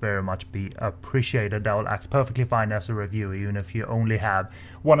 That would very much be appreciated. That will act perfectly fine as a review, even if you only have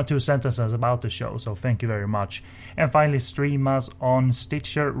 1 or 2 sentences about the show, so thank you very much. And finally, stream us on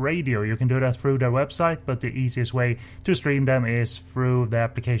Stitcher Radio. You can do that through their website, website, but the easiest way to stream them is through the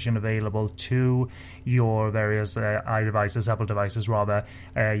application available to your various iDevices, Apple devices rather,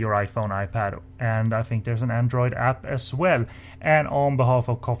 your iPhone, iPad, and I think there's an Android app as well. And on behalf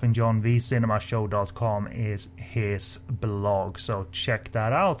of Coffin John, thecinemashow.com is his blog, so check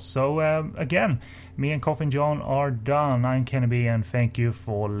that out. So again, me and Coffin John are done. I'm Kenny B, and thank you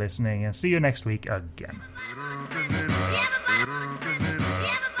for listening, and see you next week again.